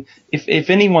rules. I mean, if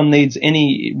anyone needs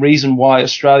any reason why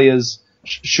Australia's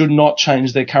should not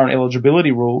change their current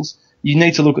eligibility rules, you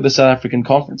need to look at the South African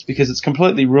Conference, because it's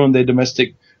completely ruined their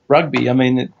domestic rugby. I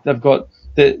mean, they've got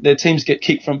their teams get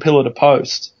kicked from pillar to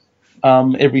post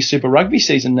every Super Rugby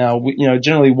season now.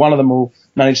 Generally one of them will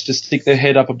manage to stick their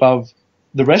head up above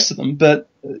the rest of them, but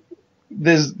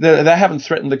they haven't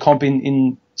threatened the comp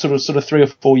in sort of 3 or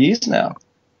 4 years now.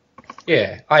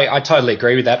 Yeah, I totally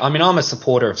agree with that. I mean, I'm a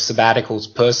supporter of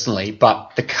sabbaticals personally,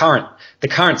 but the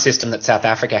current system that South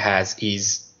Africa has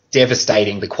is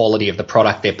devastating the quality of the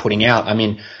product they're putting out. I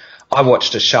mean, I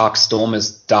watched a Sharks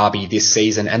Stormers derby this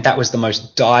season, and that was the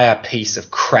most dire piece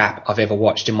of crap I've ever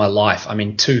watched in my life. I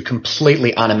mean, 2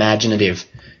 completely unimaginative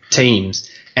teams,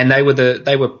 and they were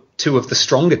 2 of the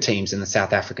stronger teams in the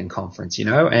South African Conference,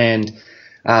 and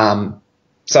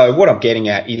so what I'm getting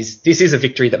at is this is a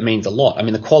victory that means a lot. I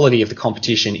mean, the quality of the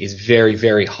competition is very,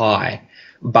 very high,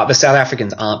 but the South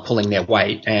Africans aren't pulling their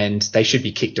weight, and they should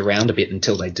be kicked around a bit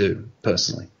until they do,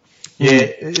 personally.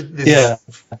 Yeah.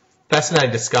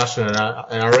 Fascinating discussion, and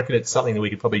I reckon it's something that we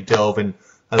could probably delve in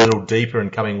a little deeper in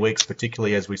coming weeks,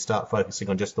 particularly as we start focusing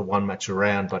on just the one match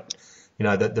around. But,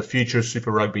 the future of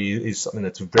Super Rugby is something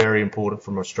that's very important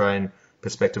from an Australian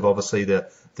perspective. Obviously, the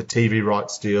TV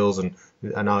rights deals, and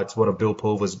I know it's one of Bill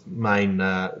Pulver's main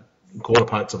corner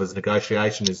parts of his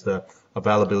negotiation is the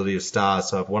availability of stars.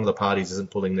 So if one of the parties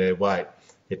isn't pulling their weight,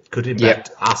 it could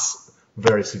impact us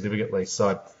very significantly.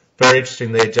 So Very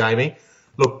interesting there, Jamie.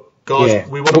 Look, guys,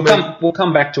 we'll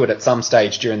come back to it at some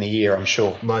stage during the year, I'm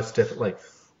sure. Most definitely.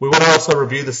 We want to also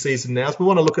review the season now. So we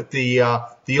want to look at the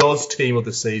Oz team of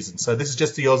the season. So this is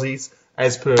just the Aussies,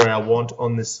 as per our want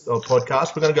on this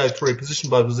podcast. We're going to go through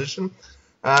position by position.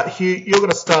 Hugh, you're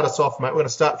going to start us off, mate. We're going to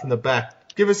start from the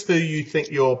back. Give us who you think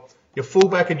your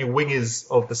fullback and your wingers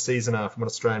of the season are from an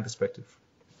Australian perspective.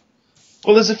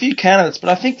 Well, there's a few candidates, but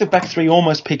I think the back three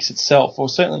almost picks itself, or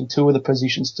certainly two of the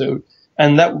positions do,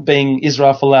 and that being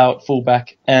Israel Folau at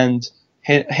fullback and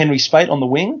Henry Spate on the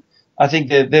wing. I think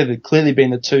they've clearly been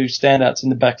the two standouts in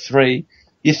the back three.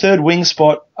 Your third wing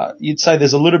spot, you'd say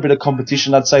there's a little bit of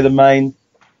competition. I'd say the main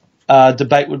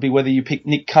debate would be whether you pick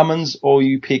Nick Cummins or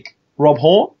you pick Rob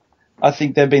Horne. I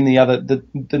think they've been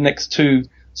the next two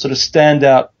sort of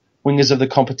standout wingers of the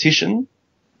competition.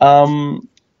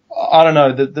 I don't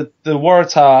know. The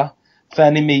Waratah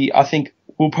fan in me, I think,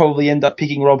 will probably end up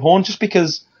picking Rob Horne just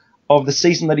because of the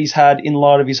season that he's had in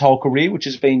light of his whole career, which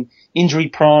has been injury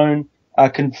prone,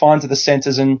 confined to the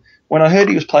centres. And when I heard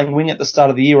he was playing wing at the start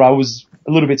of the year, I was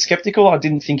a little bit sceptical. I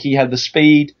didn't think he had the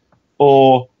speed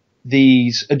or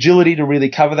the agility to really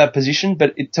cover that position,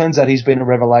 but it turns out he's been a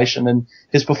revelation, and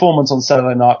his performance on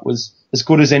Saturday night was as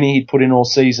good as any he'd put in all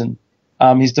season.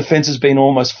 His defence has been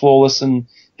almost flawless, and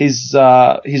his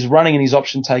running and his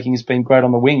option taking has been great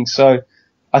on the wing. So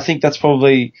I think that's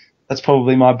probably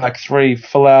my back three: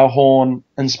 Folau, Horne,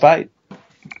 and Spate.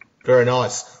 Very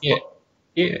nice. Yeah.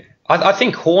 I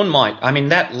think Horne might. I mean,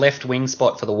 that left wing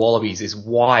spot for the Wallabies is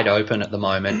wide open at the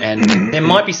moment, and there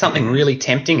might be something really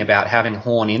tempting about having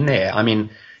Horne in there. I mean,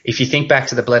 if you think back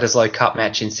to the Bledisloe Cup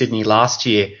match in Sydney last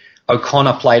year,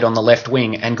 O'Connor played on the left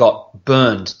wing and got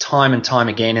burned time and time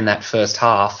again in that first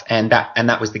half, and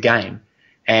that was the game.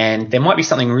 And there might be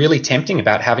something really tempting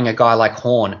about having a guy like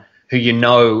Horne who you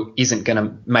know isn't going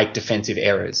to make defensive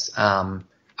errors. I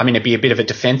mean, it'd be a bit of a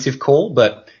defensive call,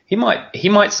 but he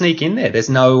might sneak in there. There's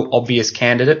no obvious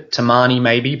candidate. Tamani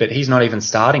maybe, but he's not even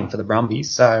starting for the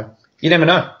Brumbies, so you never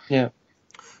know. Yeah.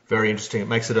 Very interesting. It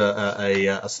makes it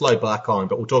a slow black line,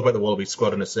 but we'll talk about the Wallaby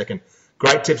squad in a second.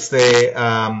 Great tips there,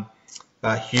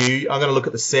 Hugh. I'm going to look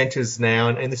at the centres now,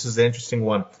 and this is an interesting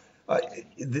one.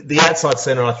 The outside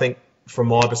centre, I think, from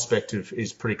my perspective,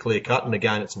 is pretty clear-cut, and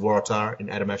again, it's Waratah in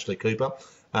Adam Ashley Cooper.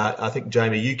 I think,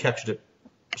 Jamie, you captured it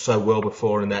so well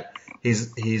before in that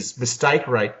his mistake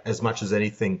rate, as much as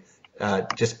anything,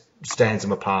 just stands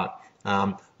him apart.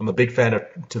 I'm a big fan of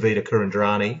Tavita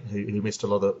Kurandrani, who missed a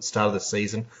lot of the start of the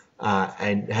season,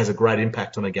 and has a great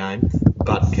impact on a game,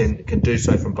 but can do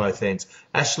so from both ends.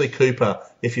 Ashley Cooper,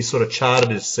 if you sort of started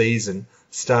the season,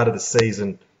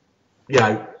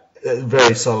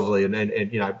 very solidly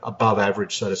and above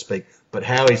average, so to speak, but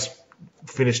how he's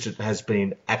finished it has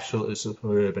been absolutely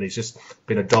superb, and he's just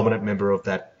been a dominant member of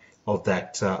that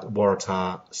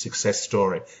Waratah success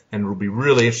story, and it will be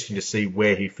really interesting to see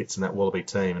where he fits in that Wallaby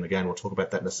team. And again, we'll talk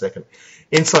about that in a second.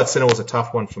 Inside centre was a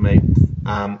tough one for me,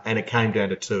 and it came down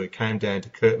to two. It came down to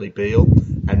Kurtley Beale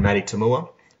and Matty Tamua.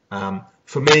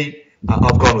 For me,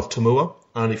 I've gone with Tamua,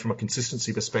 only from a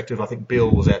consistency perspective. I think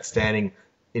Beale was outstanding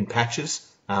in patches,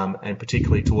 and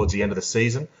particularly towards the end of the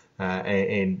season.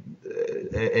 And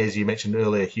as you mentioned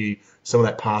earlier, Hugh, some of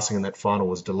that passing in that final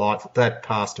was delightful. That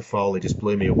pass to Foley just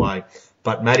blew me away.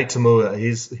 But Matty Tamua,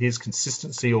 his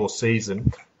consistency all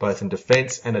season, both in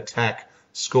defence and attack,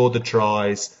 scored the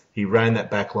tries. He ran that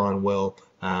back line well,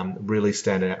 really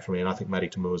standing out for me. And I think Matty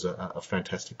Tamua is a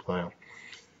fantastic player.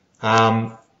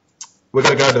 We're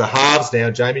going to go to the halves now.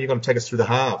 Jamie, you're going to take us through the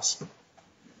halves.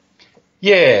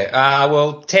 Yeah,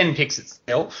 well, 10 picks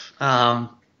itself.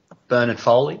 Bernard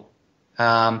Foley.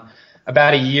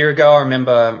 About a year ago, I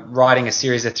remember writing a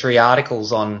series of 3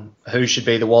 articles on who should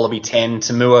be the Wallaby 10,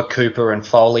 Tamua, Cooper and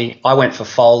Foley. I went for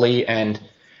Foley and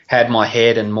had my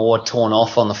head and more torn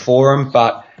off on the forum,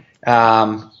 but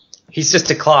he's just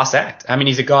a class act. I mean,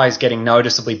 he's a guy who's getting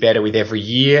noticeably better with every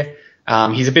year.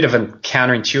 He's a bit of a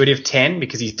counterintuitive 10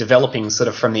 because he's developing sort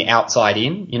of from the outside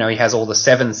in. You know, he has all the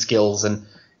 7 skills, and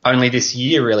only this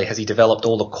year really has he developed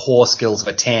all the core skills of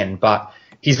a 10, but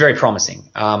he's very promising.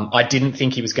 I didn't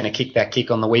think he was going to kick that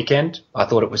kick on the weekend. I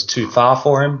thought it was too far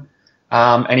for him,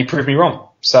 and he proved me wrong.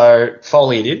 So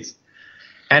Foley it is.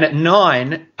 And at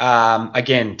 9,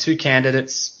 again, 2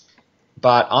 candidates,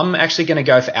 but I'm actually going to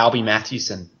go for Albie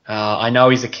Mathewson. I know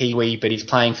he's a Kiwi, but he's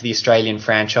playing for the Australian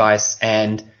franchise,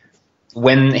 and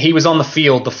when he was on the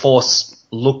field, the Force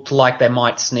looked like they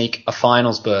might sneak a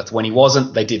finals berth. When he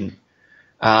wasn't, they didn't.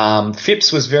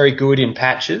 Phipps was very good in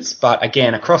patches, but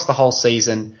again, across the whole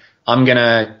season, I'm going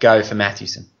to go for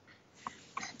Mathewson.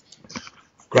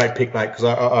 Great pick, mate, because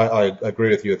I agree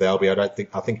with you with Albie.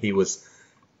 I think he was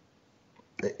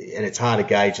and it's hard to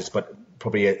gauge this, but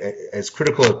probably as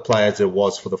critical a player as there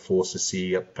was for the Force this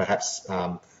year, perhaps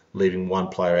leaving one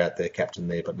player out there, captain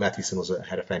there, but Mathewson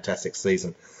had a fantastic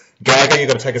season. Gaga, you've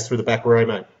got to take us through the back row,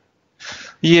 mate.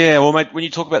 Yeah, well, mate, when you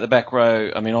talk about the back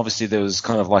row, I mean, obviously there was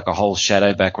kind of like a whole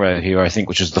shadow back row here, I think,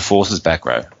 which was the Force's back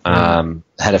row.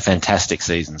 Had a fantastic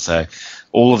season. So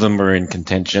all of them were in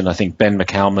contention. I think Ben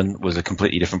McCalman was a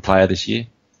completely different player this year.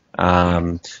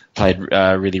 Played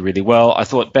really, really well. I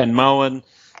thought Ben Moen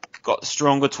got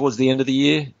stronger towards the end of the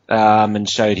year and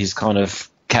showed his kind of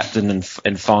captain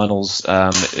and finals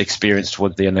experience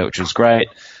towards the end there, which was great.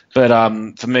 But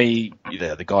for me,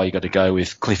 the guy you got to go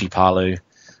with, Cliffy Palu.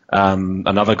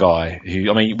 Another guy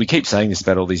who, I mean, we keep saying this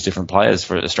about all these different players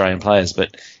for Australian players,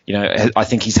 but, I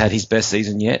think he's had his best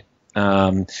season yet.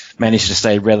 Managed to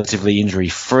stay relatively injury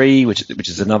free, which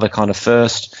is another kind of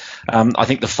first. I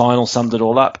think the final summed it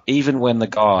all up, even when the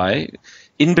guy,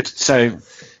 so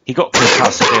he got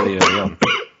concussed fairly early on.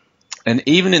 And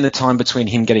even in the time between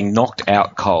him getting knocked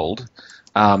out cold,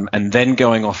 and then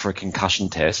going off for a concussion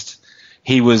test,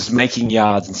 he was making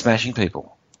yards and smashing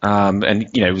people. And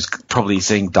was probably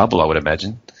seeing double, I would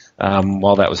imagine,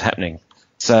 while that was happening.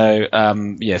 So,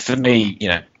 for me,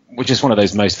 we're just one of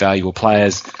those most valuable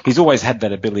players. He's always had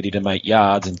that ability to make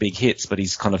yards and big hits, but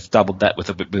he's kind of doubled that with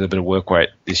a bit of work rate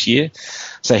this year.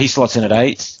 So he slots in at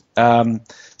 8.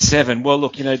 7, well,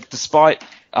 look, despite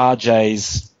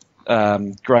RJ's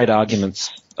great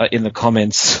arguments in the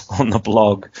comments on the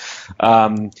blog,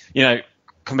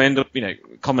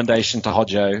 commendation to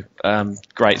Hodjo.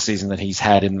 Great season that he's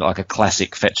had in like a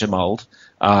classic fetcher mould.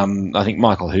 I think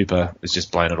Michael Hooper has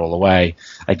just blown it all away.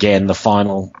 Again, the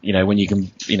final, when you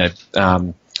can,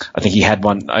 I think he had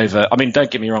one over. I mean, don't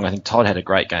get me wrong. I think Todd had a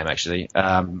great game actually.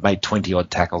 Made 20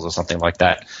 odd tackles or something like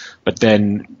that. But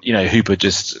then, Hooper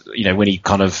just, when he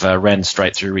kind of ran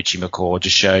straight through Richie McCaw,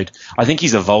 just showed. I think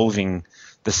he's evolving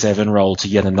the 7 role to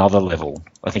yet another level.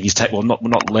 I think he's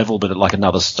not level, but like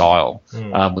another style,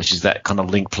 which is that kind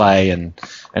of link play and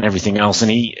everything else.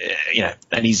 And he,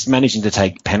 and he's managing to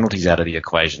take penalties out of the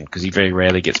equation because he very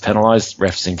rarely gets penalised.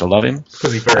 Refs seem to love him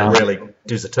because he very rarely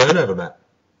does a turnover, Matt.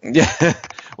 Yeah,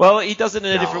 well, he does it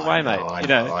in a different way, mate. I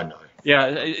know.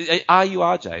 Yeah, are you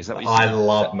RJ? Is that what you I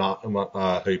love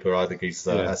Hooper. I think he's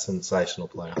a sensational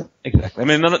player. Exactly. I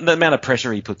mean, the amount of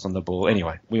pressure he puts on the ball.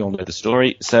 Anyway, we all know the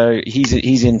story. So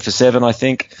he's in for 7, I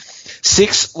think.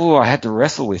 6, I had to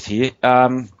wrestle with here.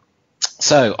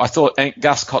 So I thought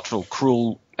Gus Cottrell,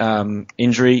 cruel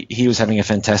injury. He was having a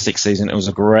fantastic season. It was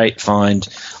a great find,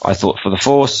 I thought, for the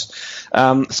Force.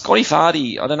 Scotty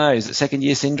Fardy, I don't know, is it second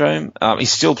year syndrome?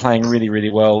 He's still playing really, really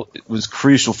well. It was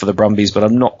crucial for the Brumbies, but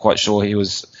I'm not quite sure he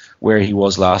was where he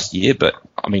was last year. But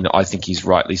I mean, I think he's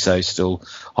rightly so still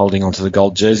holding onto the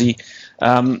gold jersey.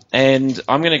 And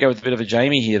I'm going to go with a bit of a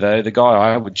Jamie here, though. The guy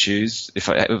I would choose, if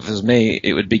it was me,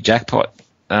 it would be Jackpot.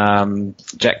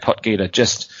 Jack Potgieter,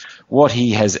 just what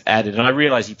he has added. And I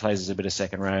realise he plays as a bit of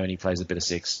second row and he plays a bit of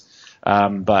 6.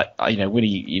 But when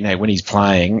he's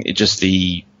playing, it just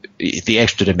the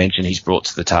extra dimension he's brought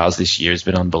to the Tars this year has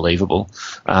been unbelievable.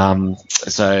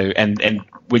 So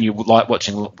when you like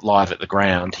watching live at the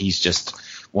ground, he's just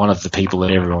one of the people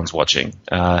that everyone's watching.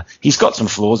 He's got some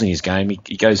flaws in his game.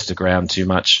 He goes to ground too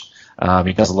much.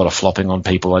 He does a lot of flopping on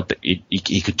people.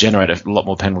 He could generate a lot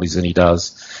more penalties than he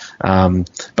does.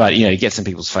 But he gets in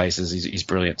people's faces. He's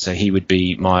brilliant. So he would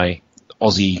be my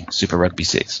Aussie Super Rugby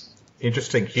 6.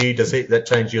 Interesting. Hugh, does that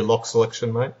change your lock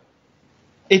selection, mate?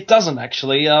 It doesn't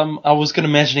actually. I was going to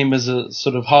mention him as a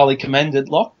sort of highly commended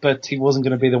lock, but he wasn't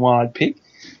going to be the one I'd pick.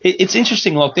 It's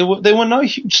interesting, lock. There were no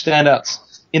huge standouts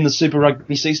in the Super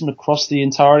Rugby season across the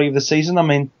entirety of the season. I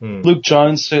mean, Luke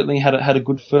Jones certainly had a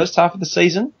good first half of the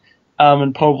season,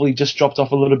 and probably just dropped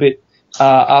off a little bit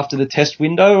after the test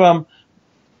window.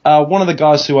 One of the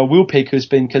guys who I will pick who's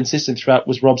been consistent throughout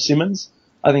was Rob Simmons.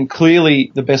 I think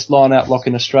clearly the best line-out lock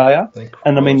in Australia,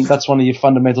 and I mean that's one of your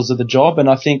fundamentals of the job. And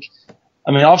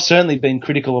I've certainly been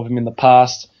critical of him in the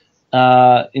past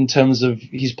in terms of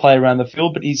his play around the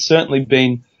field, but he's certainly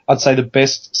been, I'd say, the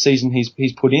best season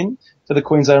he's put in for the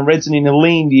Queensland Reds, and in a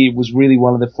lean year was really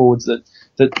one of the forwards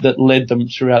that led them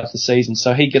throughout the season.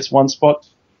 So he gets one spot.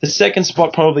 The second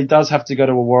spot probably does have to go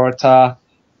to a Waratah.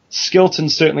 Skelton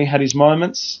certainly had his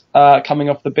moments coming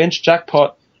off the bench.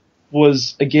 Jackpot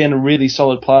was, again, a really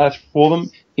solid player for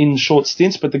them in short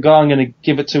stints, but the guy I'm going to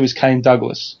give it to is Kane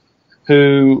Douglas,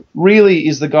 who really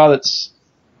is the guy that's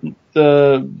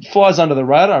flies under the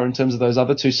radar in terms of those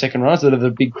other 2 second runners that are the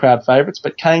big crowd favourites.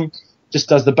 But Kane just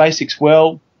does the basics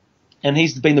well, and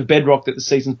he's been the bedrock that the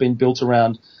season's been built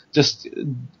around. Just,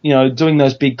 doing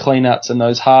those big clean-outs and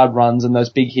those hard runs and those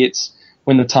big hits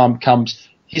when the time comes.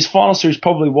 his final series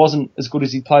probably wasn't as good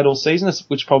as he played all season,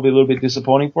 which is probably a little bit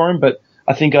disappointing for him. But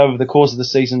I think over the course of the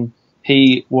season,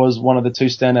 he was one of the two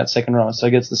standout second rowers, so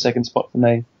he gets the second spot for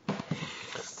me.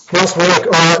 Nice work.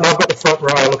 All right, now I've got the front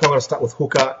row. Look, I'm going to start with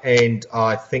hooker, and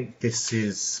I think this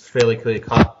is fairly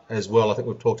clear-cut as well. I think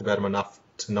we've talked about him enough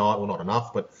tonight. Well, not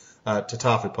enough, but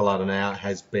Tatafu Polata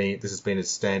has been his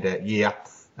standout year.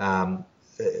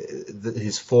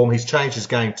 His form, he's changed his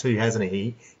game too, hasn't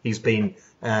he? He's been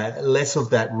less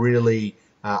of that really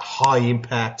high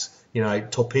impact,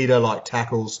 torpedo-like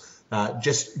tackles,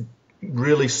 just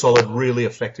really solid, really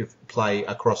effective play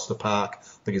across the park.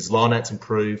 I think his line-out's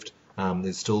improved.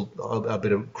 There's still a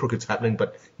bit of crookeds happening,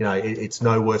 but it's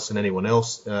no worse than anyone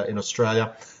else in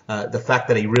Australia. The fact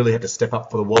that he really had to step up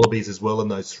for the Wallabies as well in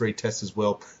those 3 tests as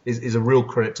well is a real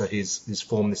credit to his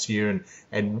form this year,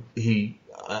 and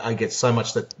I get so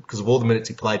much that because of all the minutes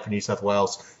he played for New South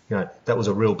Wales, that was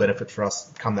a real benefit for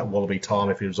us come that Wallaby time.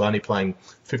 If he was only playing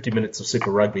 50 minutes of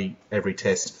Super Rugby every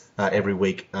test every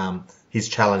week, his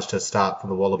challenge to start for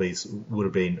the Wallabies would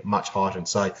have been much heightened.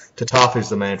 So Tatafu's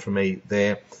the man for me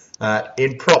there.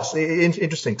 In props,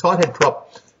 interesting. Tight head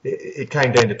prop, it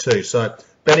came down to 2. So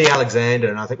Benny Alexander,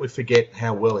 and I think we forget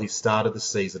how well he started the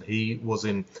season. He was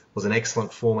in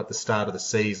excellent form at the start of the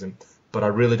season, but I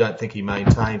really don't think he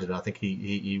maintained it. I think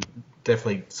he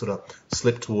definitely sort of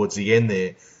slipped towards the end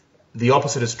there. The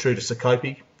opposite is true to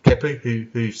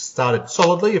Kepu, who started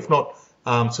solidly, if not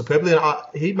superbly. And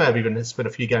he may have even spent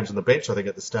a few games on the bench, I think,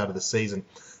 at the start of the season.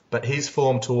 But his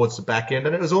form towards the back end,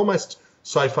 and it was almost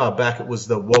so far back, it was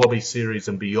the Wallaby series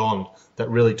and beyond that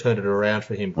really turned it around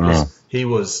for him, because he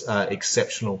was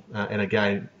exceptional. And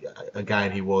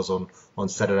again, he was on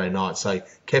Saturday night. So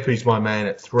Kepu's my man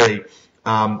at 3.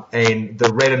 And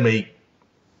the red in me,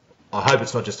 I hope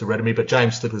it's not just the red in me, but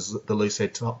James Slipper's the loose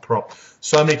head top prop.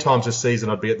 So many times this season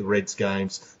I'd be at the Reds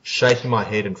games shaking my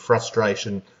head in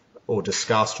frustration or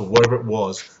disgust or whatever it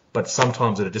was, but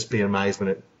sometimes it'd just be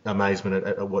amazement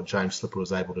at what James Slipper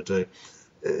was able to do.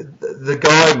 The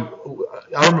guy,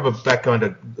 I remember back going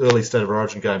to early State of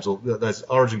Origin games, or those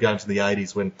Origin games in the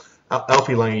 80s when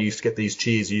Alfie Langer used to get these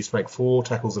cheers. He used to make 4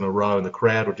 tackles in a row and the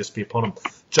crowd would just be upon him.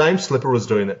 James Slipper was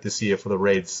doing that this year for the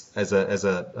Reds as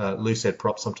a loose head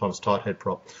prop, sometimes tight head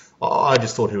prop. I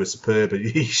just thought he was superb.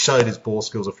 He showed his ball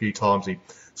skills a few times. He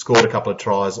scored a couple of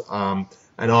tries.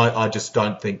 And I just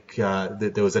don't think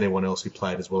that there was anyone else who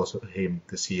played as well as him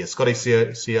this year. Scotty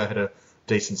Sio had a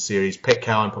decent series. Pet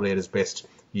Cowan probably had his best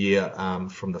year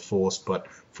from the Force, but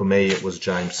for me it was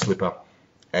James Slipper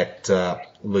at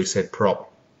loose head prop.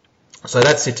 So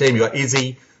that's your team. You got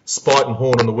Izzy, Spite and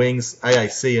Horn on the wings,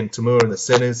 AAC and Tamura in the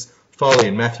centres, Foley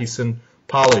and Mathewson,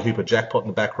 Parlow, Hooper, Jackpot in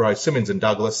the back row, Simmons and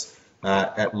Douglas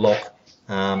at lock,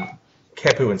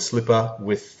 Kepu and Slipper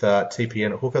with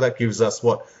TPN at hooker. That gives us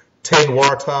 10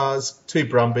 Waratahs, 2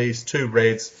 Brumbies, 2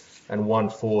 Reds, and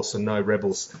 1 Force, and no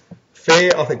Rebels.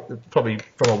 Fair, I think, probably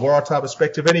from a Waratah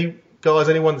perspective.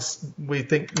 Anyone we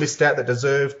think missed out that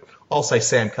deserved? I'll say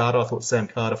Sam Carter. I thought Sam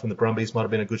Carter from the Brumbies might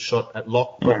have been a good shot at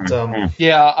lock. But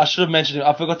yeah, I should have mentioned him.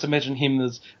 I forgot to mention him. I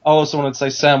also wanted to say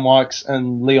Sam Wykes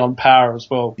and Leon Power as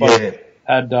well. Both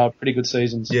had pretty good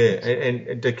seasons. Yeah,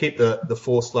 and to keep the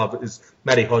Force love is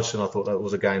Matty Hodgson. I thought that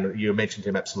was a game that you mentioned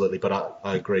him absolutely, but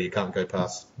I agree. You can't go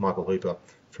past Michael Hooper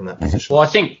from that position. Well,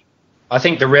 I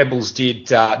think the Rebels did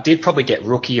probably get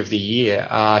Rookie of the Year.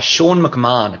 Sean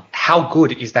McMahon, how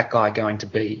good is that guy going to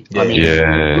be?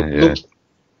 Yeah.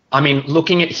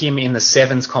 Looking at him in the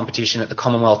sevens competition at the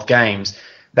Commonwealth Games,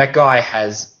 that guy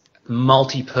has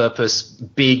multi-purpose,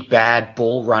 big, bad,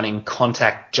 ball-running,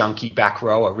 contact junkie back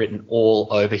rower written all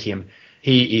over him.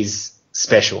 He is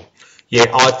special.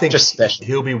 Yeah, I think just special.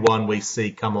 He'll be one we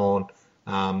see come on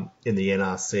in the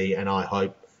NRC, and I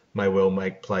hope may well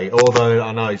make play. Although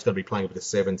I know he's going to be playing with the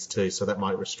sevens too, so that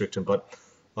might restrict him. But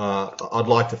I'd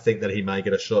like to think that he may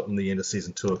get a shot in the end of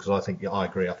season 2, because I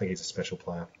agree. I think he's a special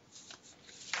player.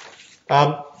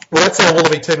 Well, that's our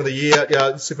Wallaby Team of the Year.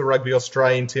 Yeah, Super Rugby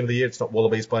Australian Team of the Year. It's not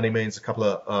Wallabies by any means. A couple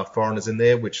of foreigners in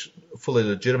there, which are fully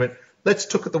legitimate.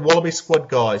 Let's look at the Wallaby squad,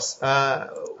 guys.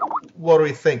 What do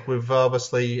we think? We've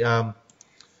obviously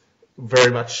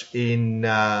very much in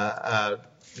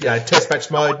test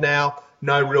match mode now.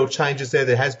 No real changes there.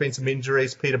 There has been some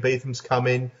injuries. Peter Beetham's come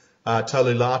in.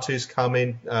 Tolu Latu's come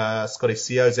in. Scotty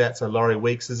Sio's out, so Laurie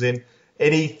Weeks is in.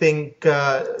 Anything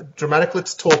dramatic?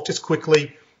 Let's talk just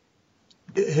quickly.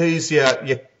 Who's your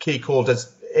key call?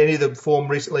 Does any of the form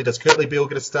recently? Does Kurtley Beale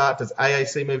get a start? Does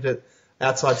AAC move to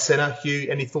outside centre? Hugh,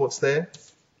 any thoughts there?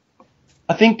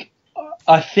 I think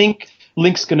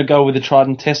Link's going to go with the tried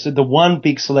and tested. The one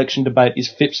big selection debate is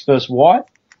Phipps versus White.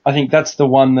 I think that's the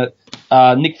one that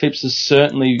Nick Phipps has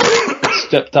certainly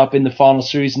stepped up in the final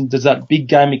series, and does that big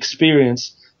game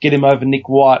experience get him over Nick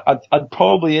White? I'd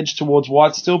probably edge towards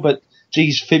White still, but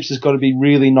geez, Phipps has got to be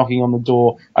really knocking on the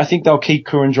door. I think they'll keep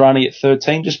Kurandrani at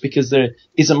 13 just because there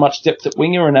isn't much depth at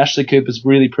winger, and Ashley Cooper's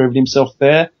really proven himself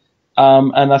there.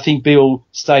 And I think Beale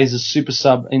stays as super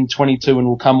sub in 22 and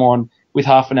will come on with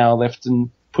half an hour left and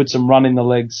put some run in the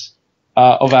legs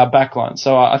of our backline.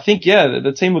 So I think,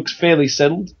 the team looks fairly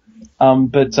settled,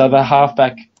 but the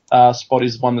halfback spot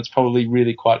is one that's probably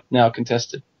really quite now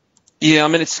contested. Yeah, I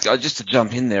mean, it's just to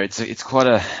jump in there. It's quite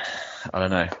a, I don't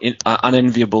know,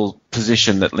 unenviable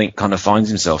position that Link kind of finds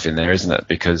himself in there, isn't it?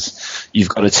 Because you've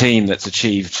got a team that's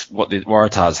achieved what the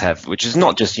Waratahs have, which is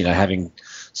not just having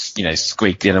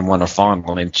squeaked in and won a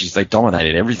final. I mean, geez, they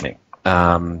dominated everything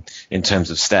in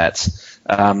terms of stats.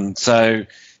 And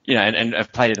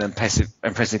have played an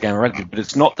impressive game of rugby, but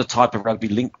it's not the type of rugby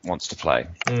Link wants to play.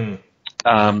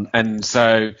 And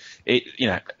so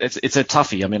it's a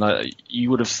toughie. I mean, you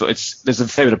would have thought there's a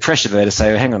fair bit of pressure there to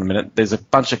say, hang on a minute, there's a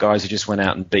bunch of guys who just went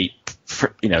out and beat,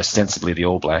 ostensibly the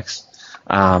All Blacks,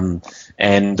 have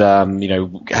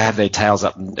their tails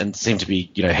up and seem to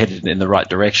be, headed in the right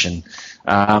direction.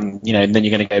 And then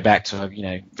you're going to go back to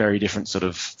a, very different sort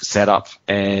of setup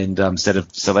and set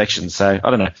of selections. So I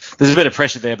don't know. There's a bit of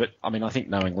pressure there, but I mean, I think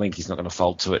knowing Link, he's not going to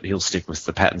fold to it. He'll stick with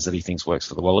the patterns that he thinks works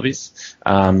for the Wallabies.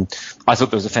 I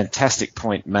thought there was a fantastic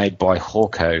point made by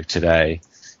Hawko today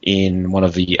in one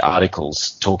of the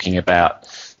articles talking about,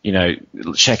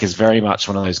 Shaq is very much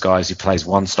one of those guys who plays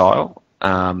one style.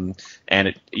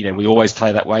 We always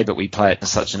play that way, but we play it to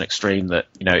such an extreme that,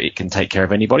 it can take care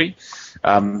of anybody,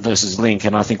 versus Link.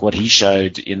 And I think what he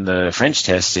showed in the French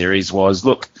test series was,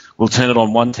 look, we'll turn it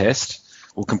on one test,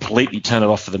 we'll completely turn it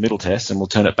off for the middle test, and we'll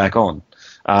turn it back on,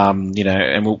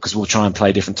 because we'll try and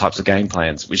play different types of game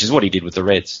plans, which is what he did with the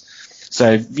Reds.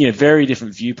 So, very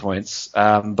different viewpoints,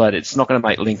 but it's not going to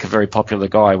make Link a very popular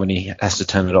guy when he has to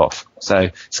turn it off. So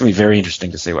it's going to be very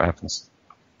interesting to see what happens.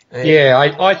 Yeah,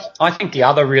 I think the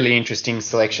other really interesting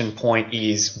selection point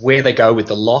is where they go with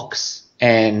the locks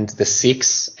and the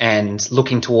six and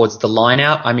looking towards the line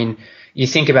out. I mean, you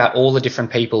think about all the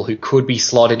different people who could be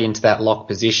slotted into that lock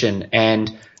position,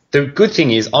 and the good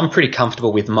thing is I'm pretty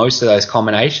comfortable with most of those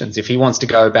combinations. If he wants to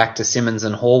go back to Simmons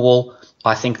and Horwell,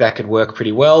 I think that could work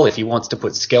pretty well. If he wants to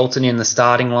put Skelton in the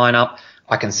starting lineup,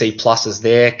 I can see pluses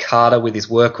there. Carter with his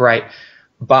work rate.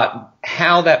 But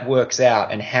how that works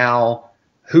out and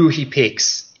who he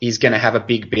picks is going to have a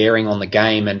big bearing on the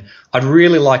game. And I'd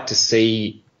really like to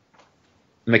see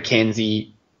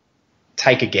Mackenzie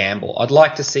take a gamble. I'd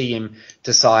like to see him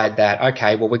decide that,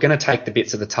 okay, well, we're going to take the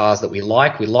bits of the Tars that we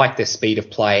like their speed of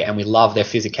play, and we love their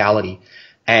physicality,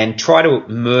 and try to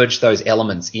merge those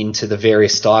elements into the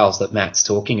various styles that Matt's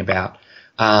talking about.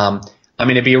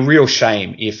 It'd be a real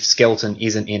shame if Skelton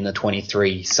isn't in the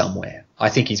 23 somewhere. I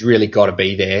think he's really got to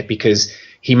be there because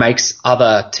he makes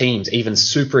other teams, even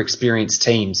super experienced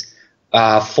teams,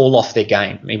 fall off their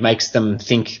game. He makes them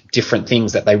think different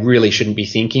things that they really shouldn't be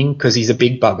thinking because he's a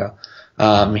big bugger.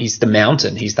 He's the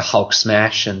mountain. He's the Hulk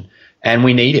smash, and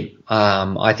we need him.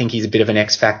 I think he's a bit of an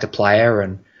X-factor player,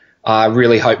 and I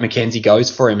really hope Mackenzie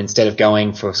goes for him instead of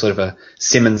going for sort of a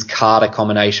Simmons-Carter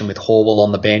combination with Horwell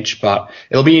on the bench. But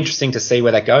it'll be interesting to see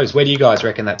where that goes. Where do you guys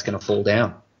reckon that's going to fall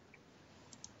down?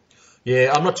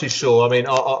 Yeah, I'm not too sure. I mean,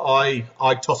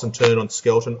 I toss and turn on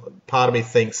Skelton. Part of me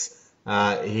thinks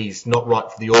he's not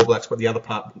right for the All Blacks, but the other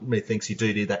part of me thinks you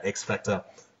do need that X factor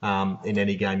in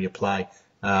any game you play.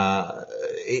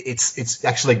 It's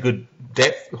actually good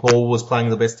depth. Hall was playing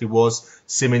the best he was.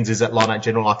 Simmons is at line-out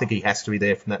general. I think he has to be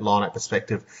there from that line-out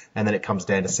perspective. And then it comes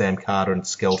down to Sam Carter and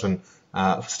Skelton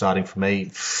starting for me.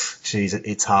 Jeez,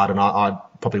 it's hard, and I'm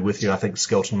probably with you. I think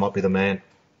Skelton might be the man.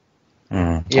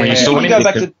 Yeah,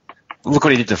 look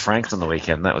what he did to Franks on the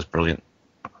weekend. That was brilliant.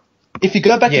 If you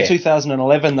go back to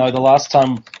 2011, though, the last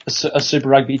time a Super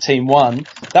Rugby team won,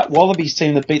 that Wallabies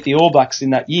team that beat the All Blacks in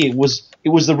that year was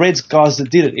the Reds guys that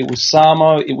did it. It was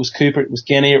Samo, it was Cooper, it was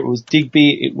Genia, it was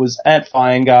Digby, it was Ant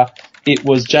Faenga, it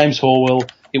was James Horwell,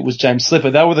 it was James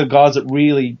Slipper. They were the guys that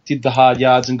really did the hard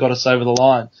yards and got us over the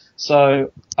line.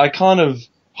 So I kind of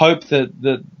hope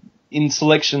that in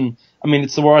selection, I mean,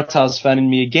 it's the Waratahs fan in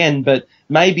me again, but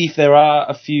maybe if there are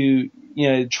a few,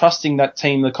 trusting that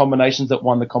team, the combinations that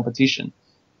won the competition,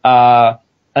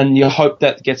 and you hope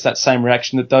that gets that same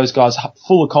reaction, that those guys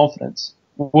full of confidence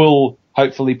will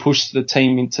hopefully push the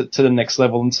team to the next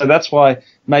level. And so that's why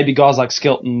maybe guys like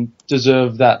Skelton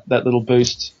deserve that little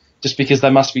boost just because they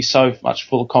must be so much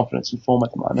full of confidence and form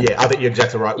at the moment. Yeah, I think you're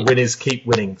exactly right. Winners keep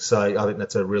winning, so I think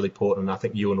that's a really important, and I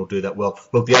think Ewan will do that well.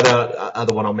 Look, the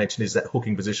other one I'll mention is that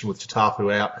hooking position with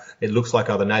Tatafu out. It looks like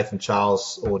either Nathan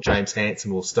Charles or James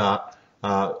Hansen will start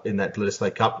in that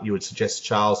Bledisloe Cup. You would suggest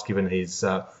Charles, given his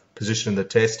position in the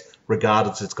test.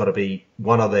 Regardless, it's got to be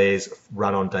one of theirs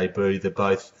run on debut. They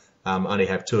both only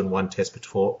have 2 and 1 test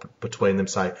between them,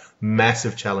 so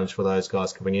massive challenge for those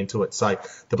guys coming into it. So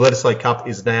the Bledisloe Cup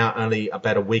is now only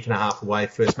about a week and a half away.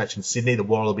 First match in Sydney. The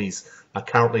Wallabies are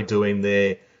currently doing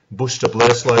their Bush to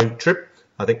Bledisloe trip.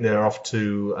 I think they're off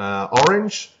to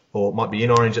Orange, or might be in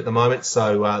Orange at the moment.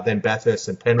 So then Bathurst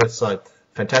and Penrith. So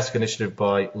fantastic initiative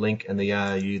by Link and the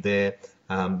ARU there.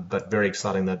 But very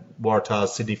exciting. The Waratahs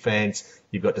Sydney fans,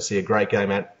 you've got to see a great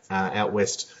game out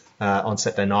west on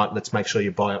Saturday night. Let's make sure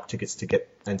you buy up tickets to get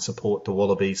and support the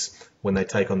Wallabies when they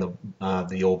take on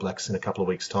the All Blacks in a couple of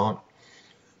weeks' time.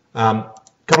 A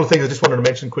couple of things I just wanted to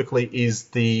mention quickly is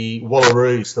the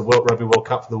Wallaroos, the World Rugby World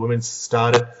Cup for the women's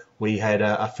started. We had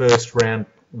a first round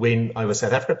win over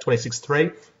South Africa,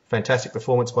 26-3. Fantastic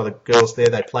performance by the girls there.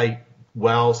 They play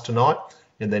Wales tonight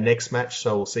in their next match,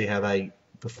 so we'll see how they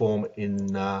perform in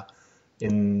the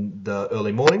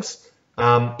early mornings.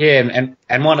 And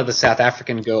one of the South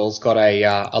African girls got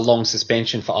a long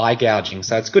suspension for eye gouging.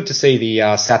 So it's good to see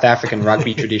the South African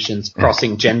rugby traditions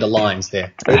crossing gender lines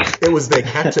there. It was their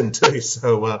captain too,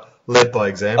 so led by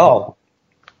example. Oh,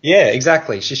 yeah,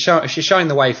 exactly. She's showing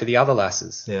the way for the other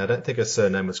lasses. Yeah, I don't think her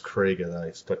surname was Krieger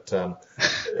though, but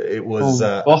it was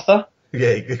Botha.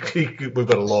 Yeah, we've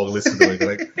got a long list of them.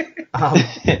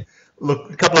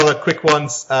 Look, a couple of other quick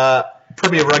ones.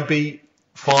 Premier Rugby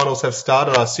finals have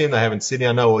started. I assume they have in Sydney.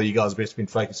 I know all you guys have been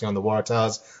focusing on the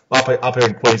Waratahs. Up here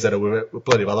in Queensland, we've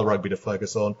plenty of other rugby to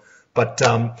focus on. But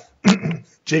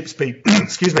Jeeps beat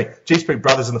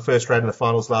Brothers in the first round of the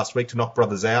finals last week to knock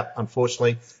Brothers out,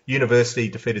 unfortunately. University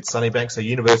defeated Sunnybank, so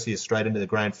University is straight into the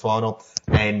grand final.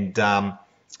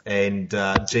 And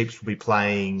Jeeps will be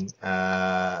playing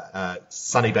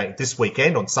Sunnybank this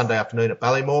weekend on Sunday afternoon at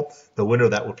Ballymore. The winner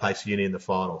of that will place Uni in the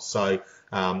final. So,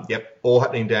 all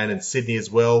happening down in Sydney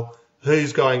as well.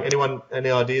 Who's going? Anyone?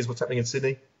 Any ideas what's happening in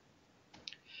Sydney?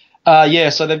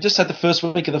 So they've just had the first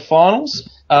week of the finals.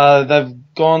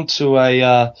 They've gone to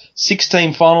a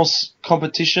 16 finals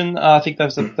competition. I think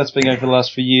that's been going for the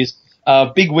last few years.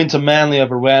 Big win to Manly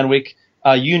over Randwick.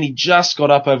 Uni just got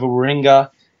up over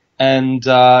Warringah. And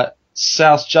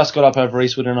South just got up over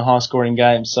Eastwood in a high-scoring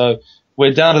game. So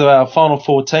we're down to our final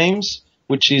 4 teams,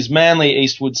 which is Manly,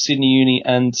 Eastwood, Sydney Uni,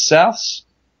 and Souths.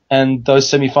 And those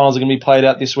semi-finals are going to be played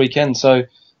out this weekend. So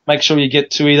make sure you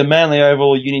get to either Manly Oval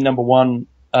or Uni number 1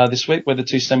 this week, where the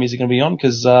 2 semis are going to be on,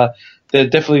 because they're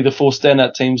definitely the 4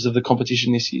 standout teams of the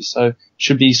competition this year. So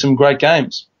should be some great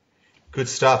games. Good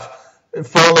stuff. And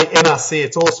finally, NRC,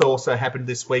 it's also happened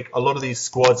this week. A lot of these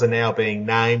squads are now being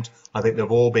named. I think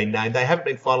they've all been named. They haven't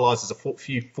been finalised. There's a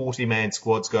few 40-man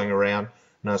squads going around,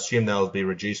 and I assume they'll be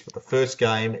reduced. But the first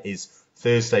game is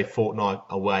Thursday fortnight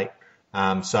away.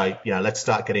 Let's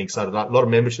start getting excited. A lot of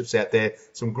memberships out there.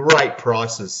 Some great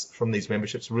prices from these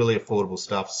memberships, really affordable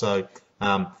stuff. So,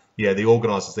 the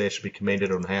organisers there should be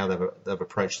commended on how they've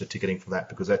approached the ticketing for that,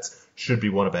 because that should be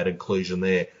one about inclusion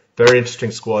there. Very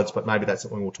interesting squads, but maybe that's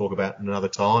something we'll talk about another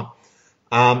time.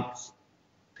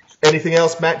 Anything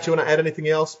else, Matt? Do you want to add anything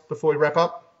else before we wrap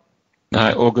up?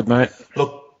 No, all good, mate.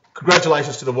 Look,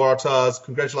 congratulations to the Waratahs.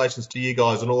 Congratulations to you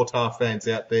guys and all Waratah fans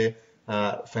out there.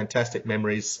 Fantastic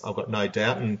memories, I've got no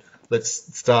doubt. And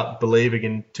let's start believing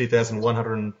in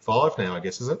 2105 now, I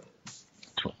guess, is it?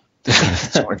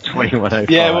 2105.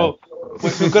 Yeah, well,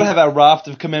 we've got to have our raft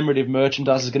of commemorative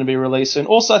merchandise is going to be released soon.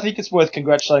 Also, I think it's worth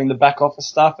congratulating the back office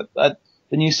staff at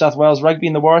the New South Wales Rugby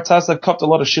and the Waratahs. They've copped a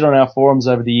lot of shit on our forums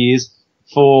over the years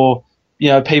for,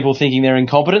 people thinking they're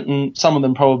incompetent, and some of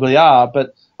them probably are,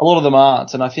 but a lot of them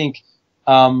aren't. And I think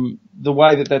the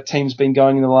way that team's been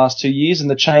going in the last 2 years and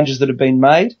the changes that have been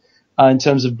made in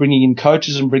terms of bringing in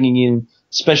coaches and bringing in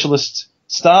specialist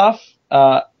staff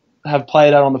have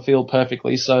played out on the field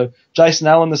perfectly. So Jason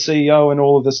Allen, the CEO, and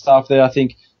all of the staff there, I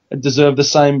think, deserve the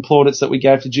same plaudits that we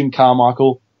gave to Jim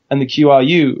Carmichael and the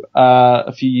QRU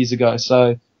a few years ago.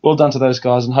 So well done to those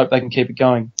guys, and hope they can keep it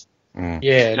going.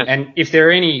 Yeah, and if there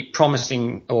are any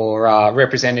promising or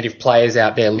representative players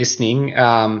out there listening,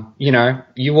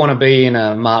 you want to be in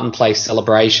a Martin Place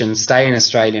celebration, stay in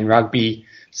Australian rugby,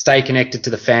 stay connected to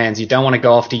the fans. You don't want to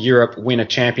go off to Europe, win a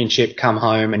championship, come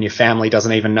home, and your family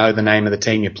doesn't even know the name of the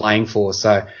team you're playing for.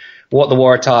 So what the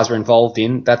Waratahs are involved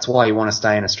in, that's why you want to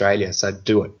stay in Australia. So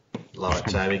do it. Love it,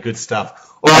 Jamie. Good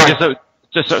stuff. All right.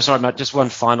 Sorry, Matt, just one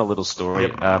final little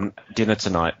story. Dinner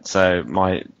tonight. So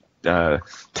my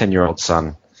 10-year-old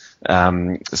son.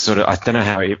 Sort of, I don't know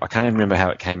I can't even remember how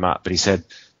it came up, but he said,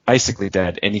 basically,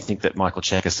 Dad, anything that Michael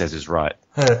Checker says is right.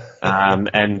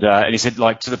 And he said,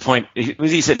 like, to the point,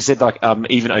 he said like,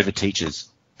 even over teachers.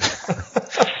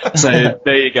 So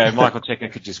there you go. Michael Checker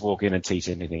could just walk in and teach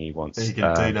anything he wants. He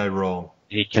can do no wrong.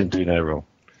 He can do no wrong.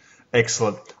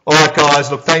 Excellent. All right, guys.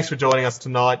 Look, thanks for joining us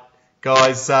tonight.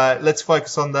 Guys, let's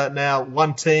focus on that now.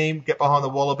 One team, get behind the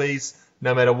Wallabies.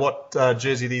 No matter what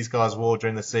jersey these guys wore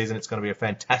during the season, it's going to be a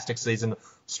fantastic season.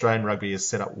 Australian rugby is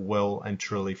set up well and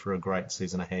truly for a great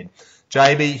season ahead.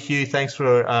 JB, Hugh, thanks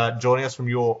for joining us from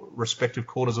your respective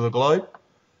corners of the globe.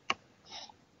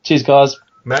 Cheers, guys.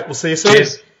 Matt, we'll see you soon.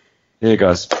 Cheers. Yeah,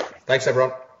 guys. Thanks,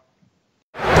 everyone.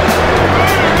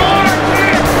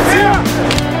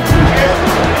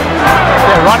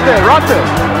 Yeah, right there, right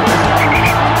there.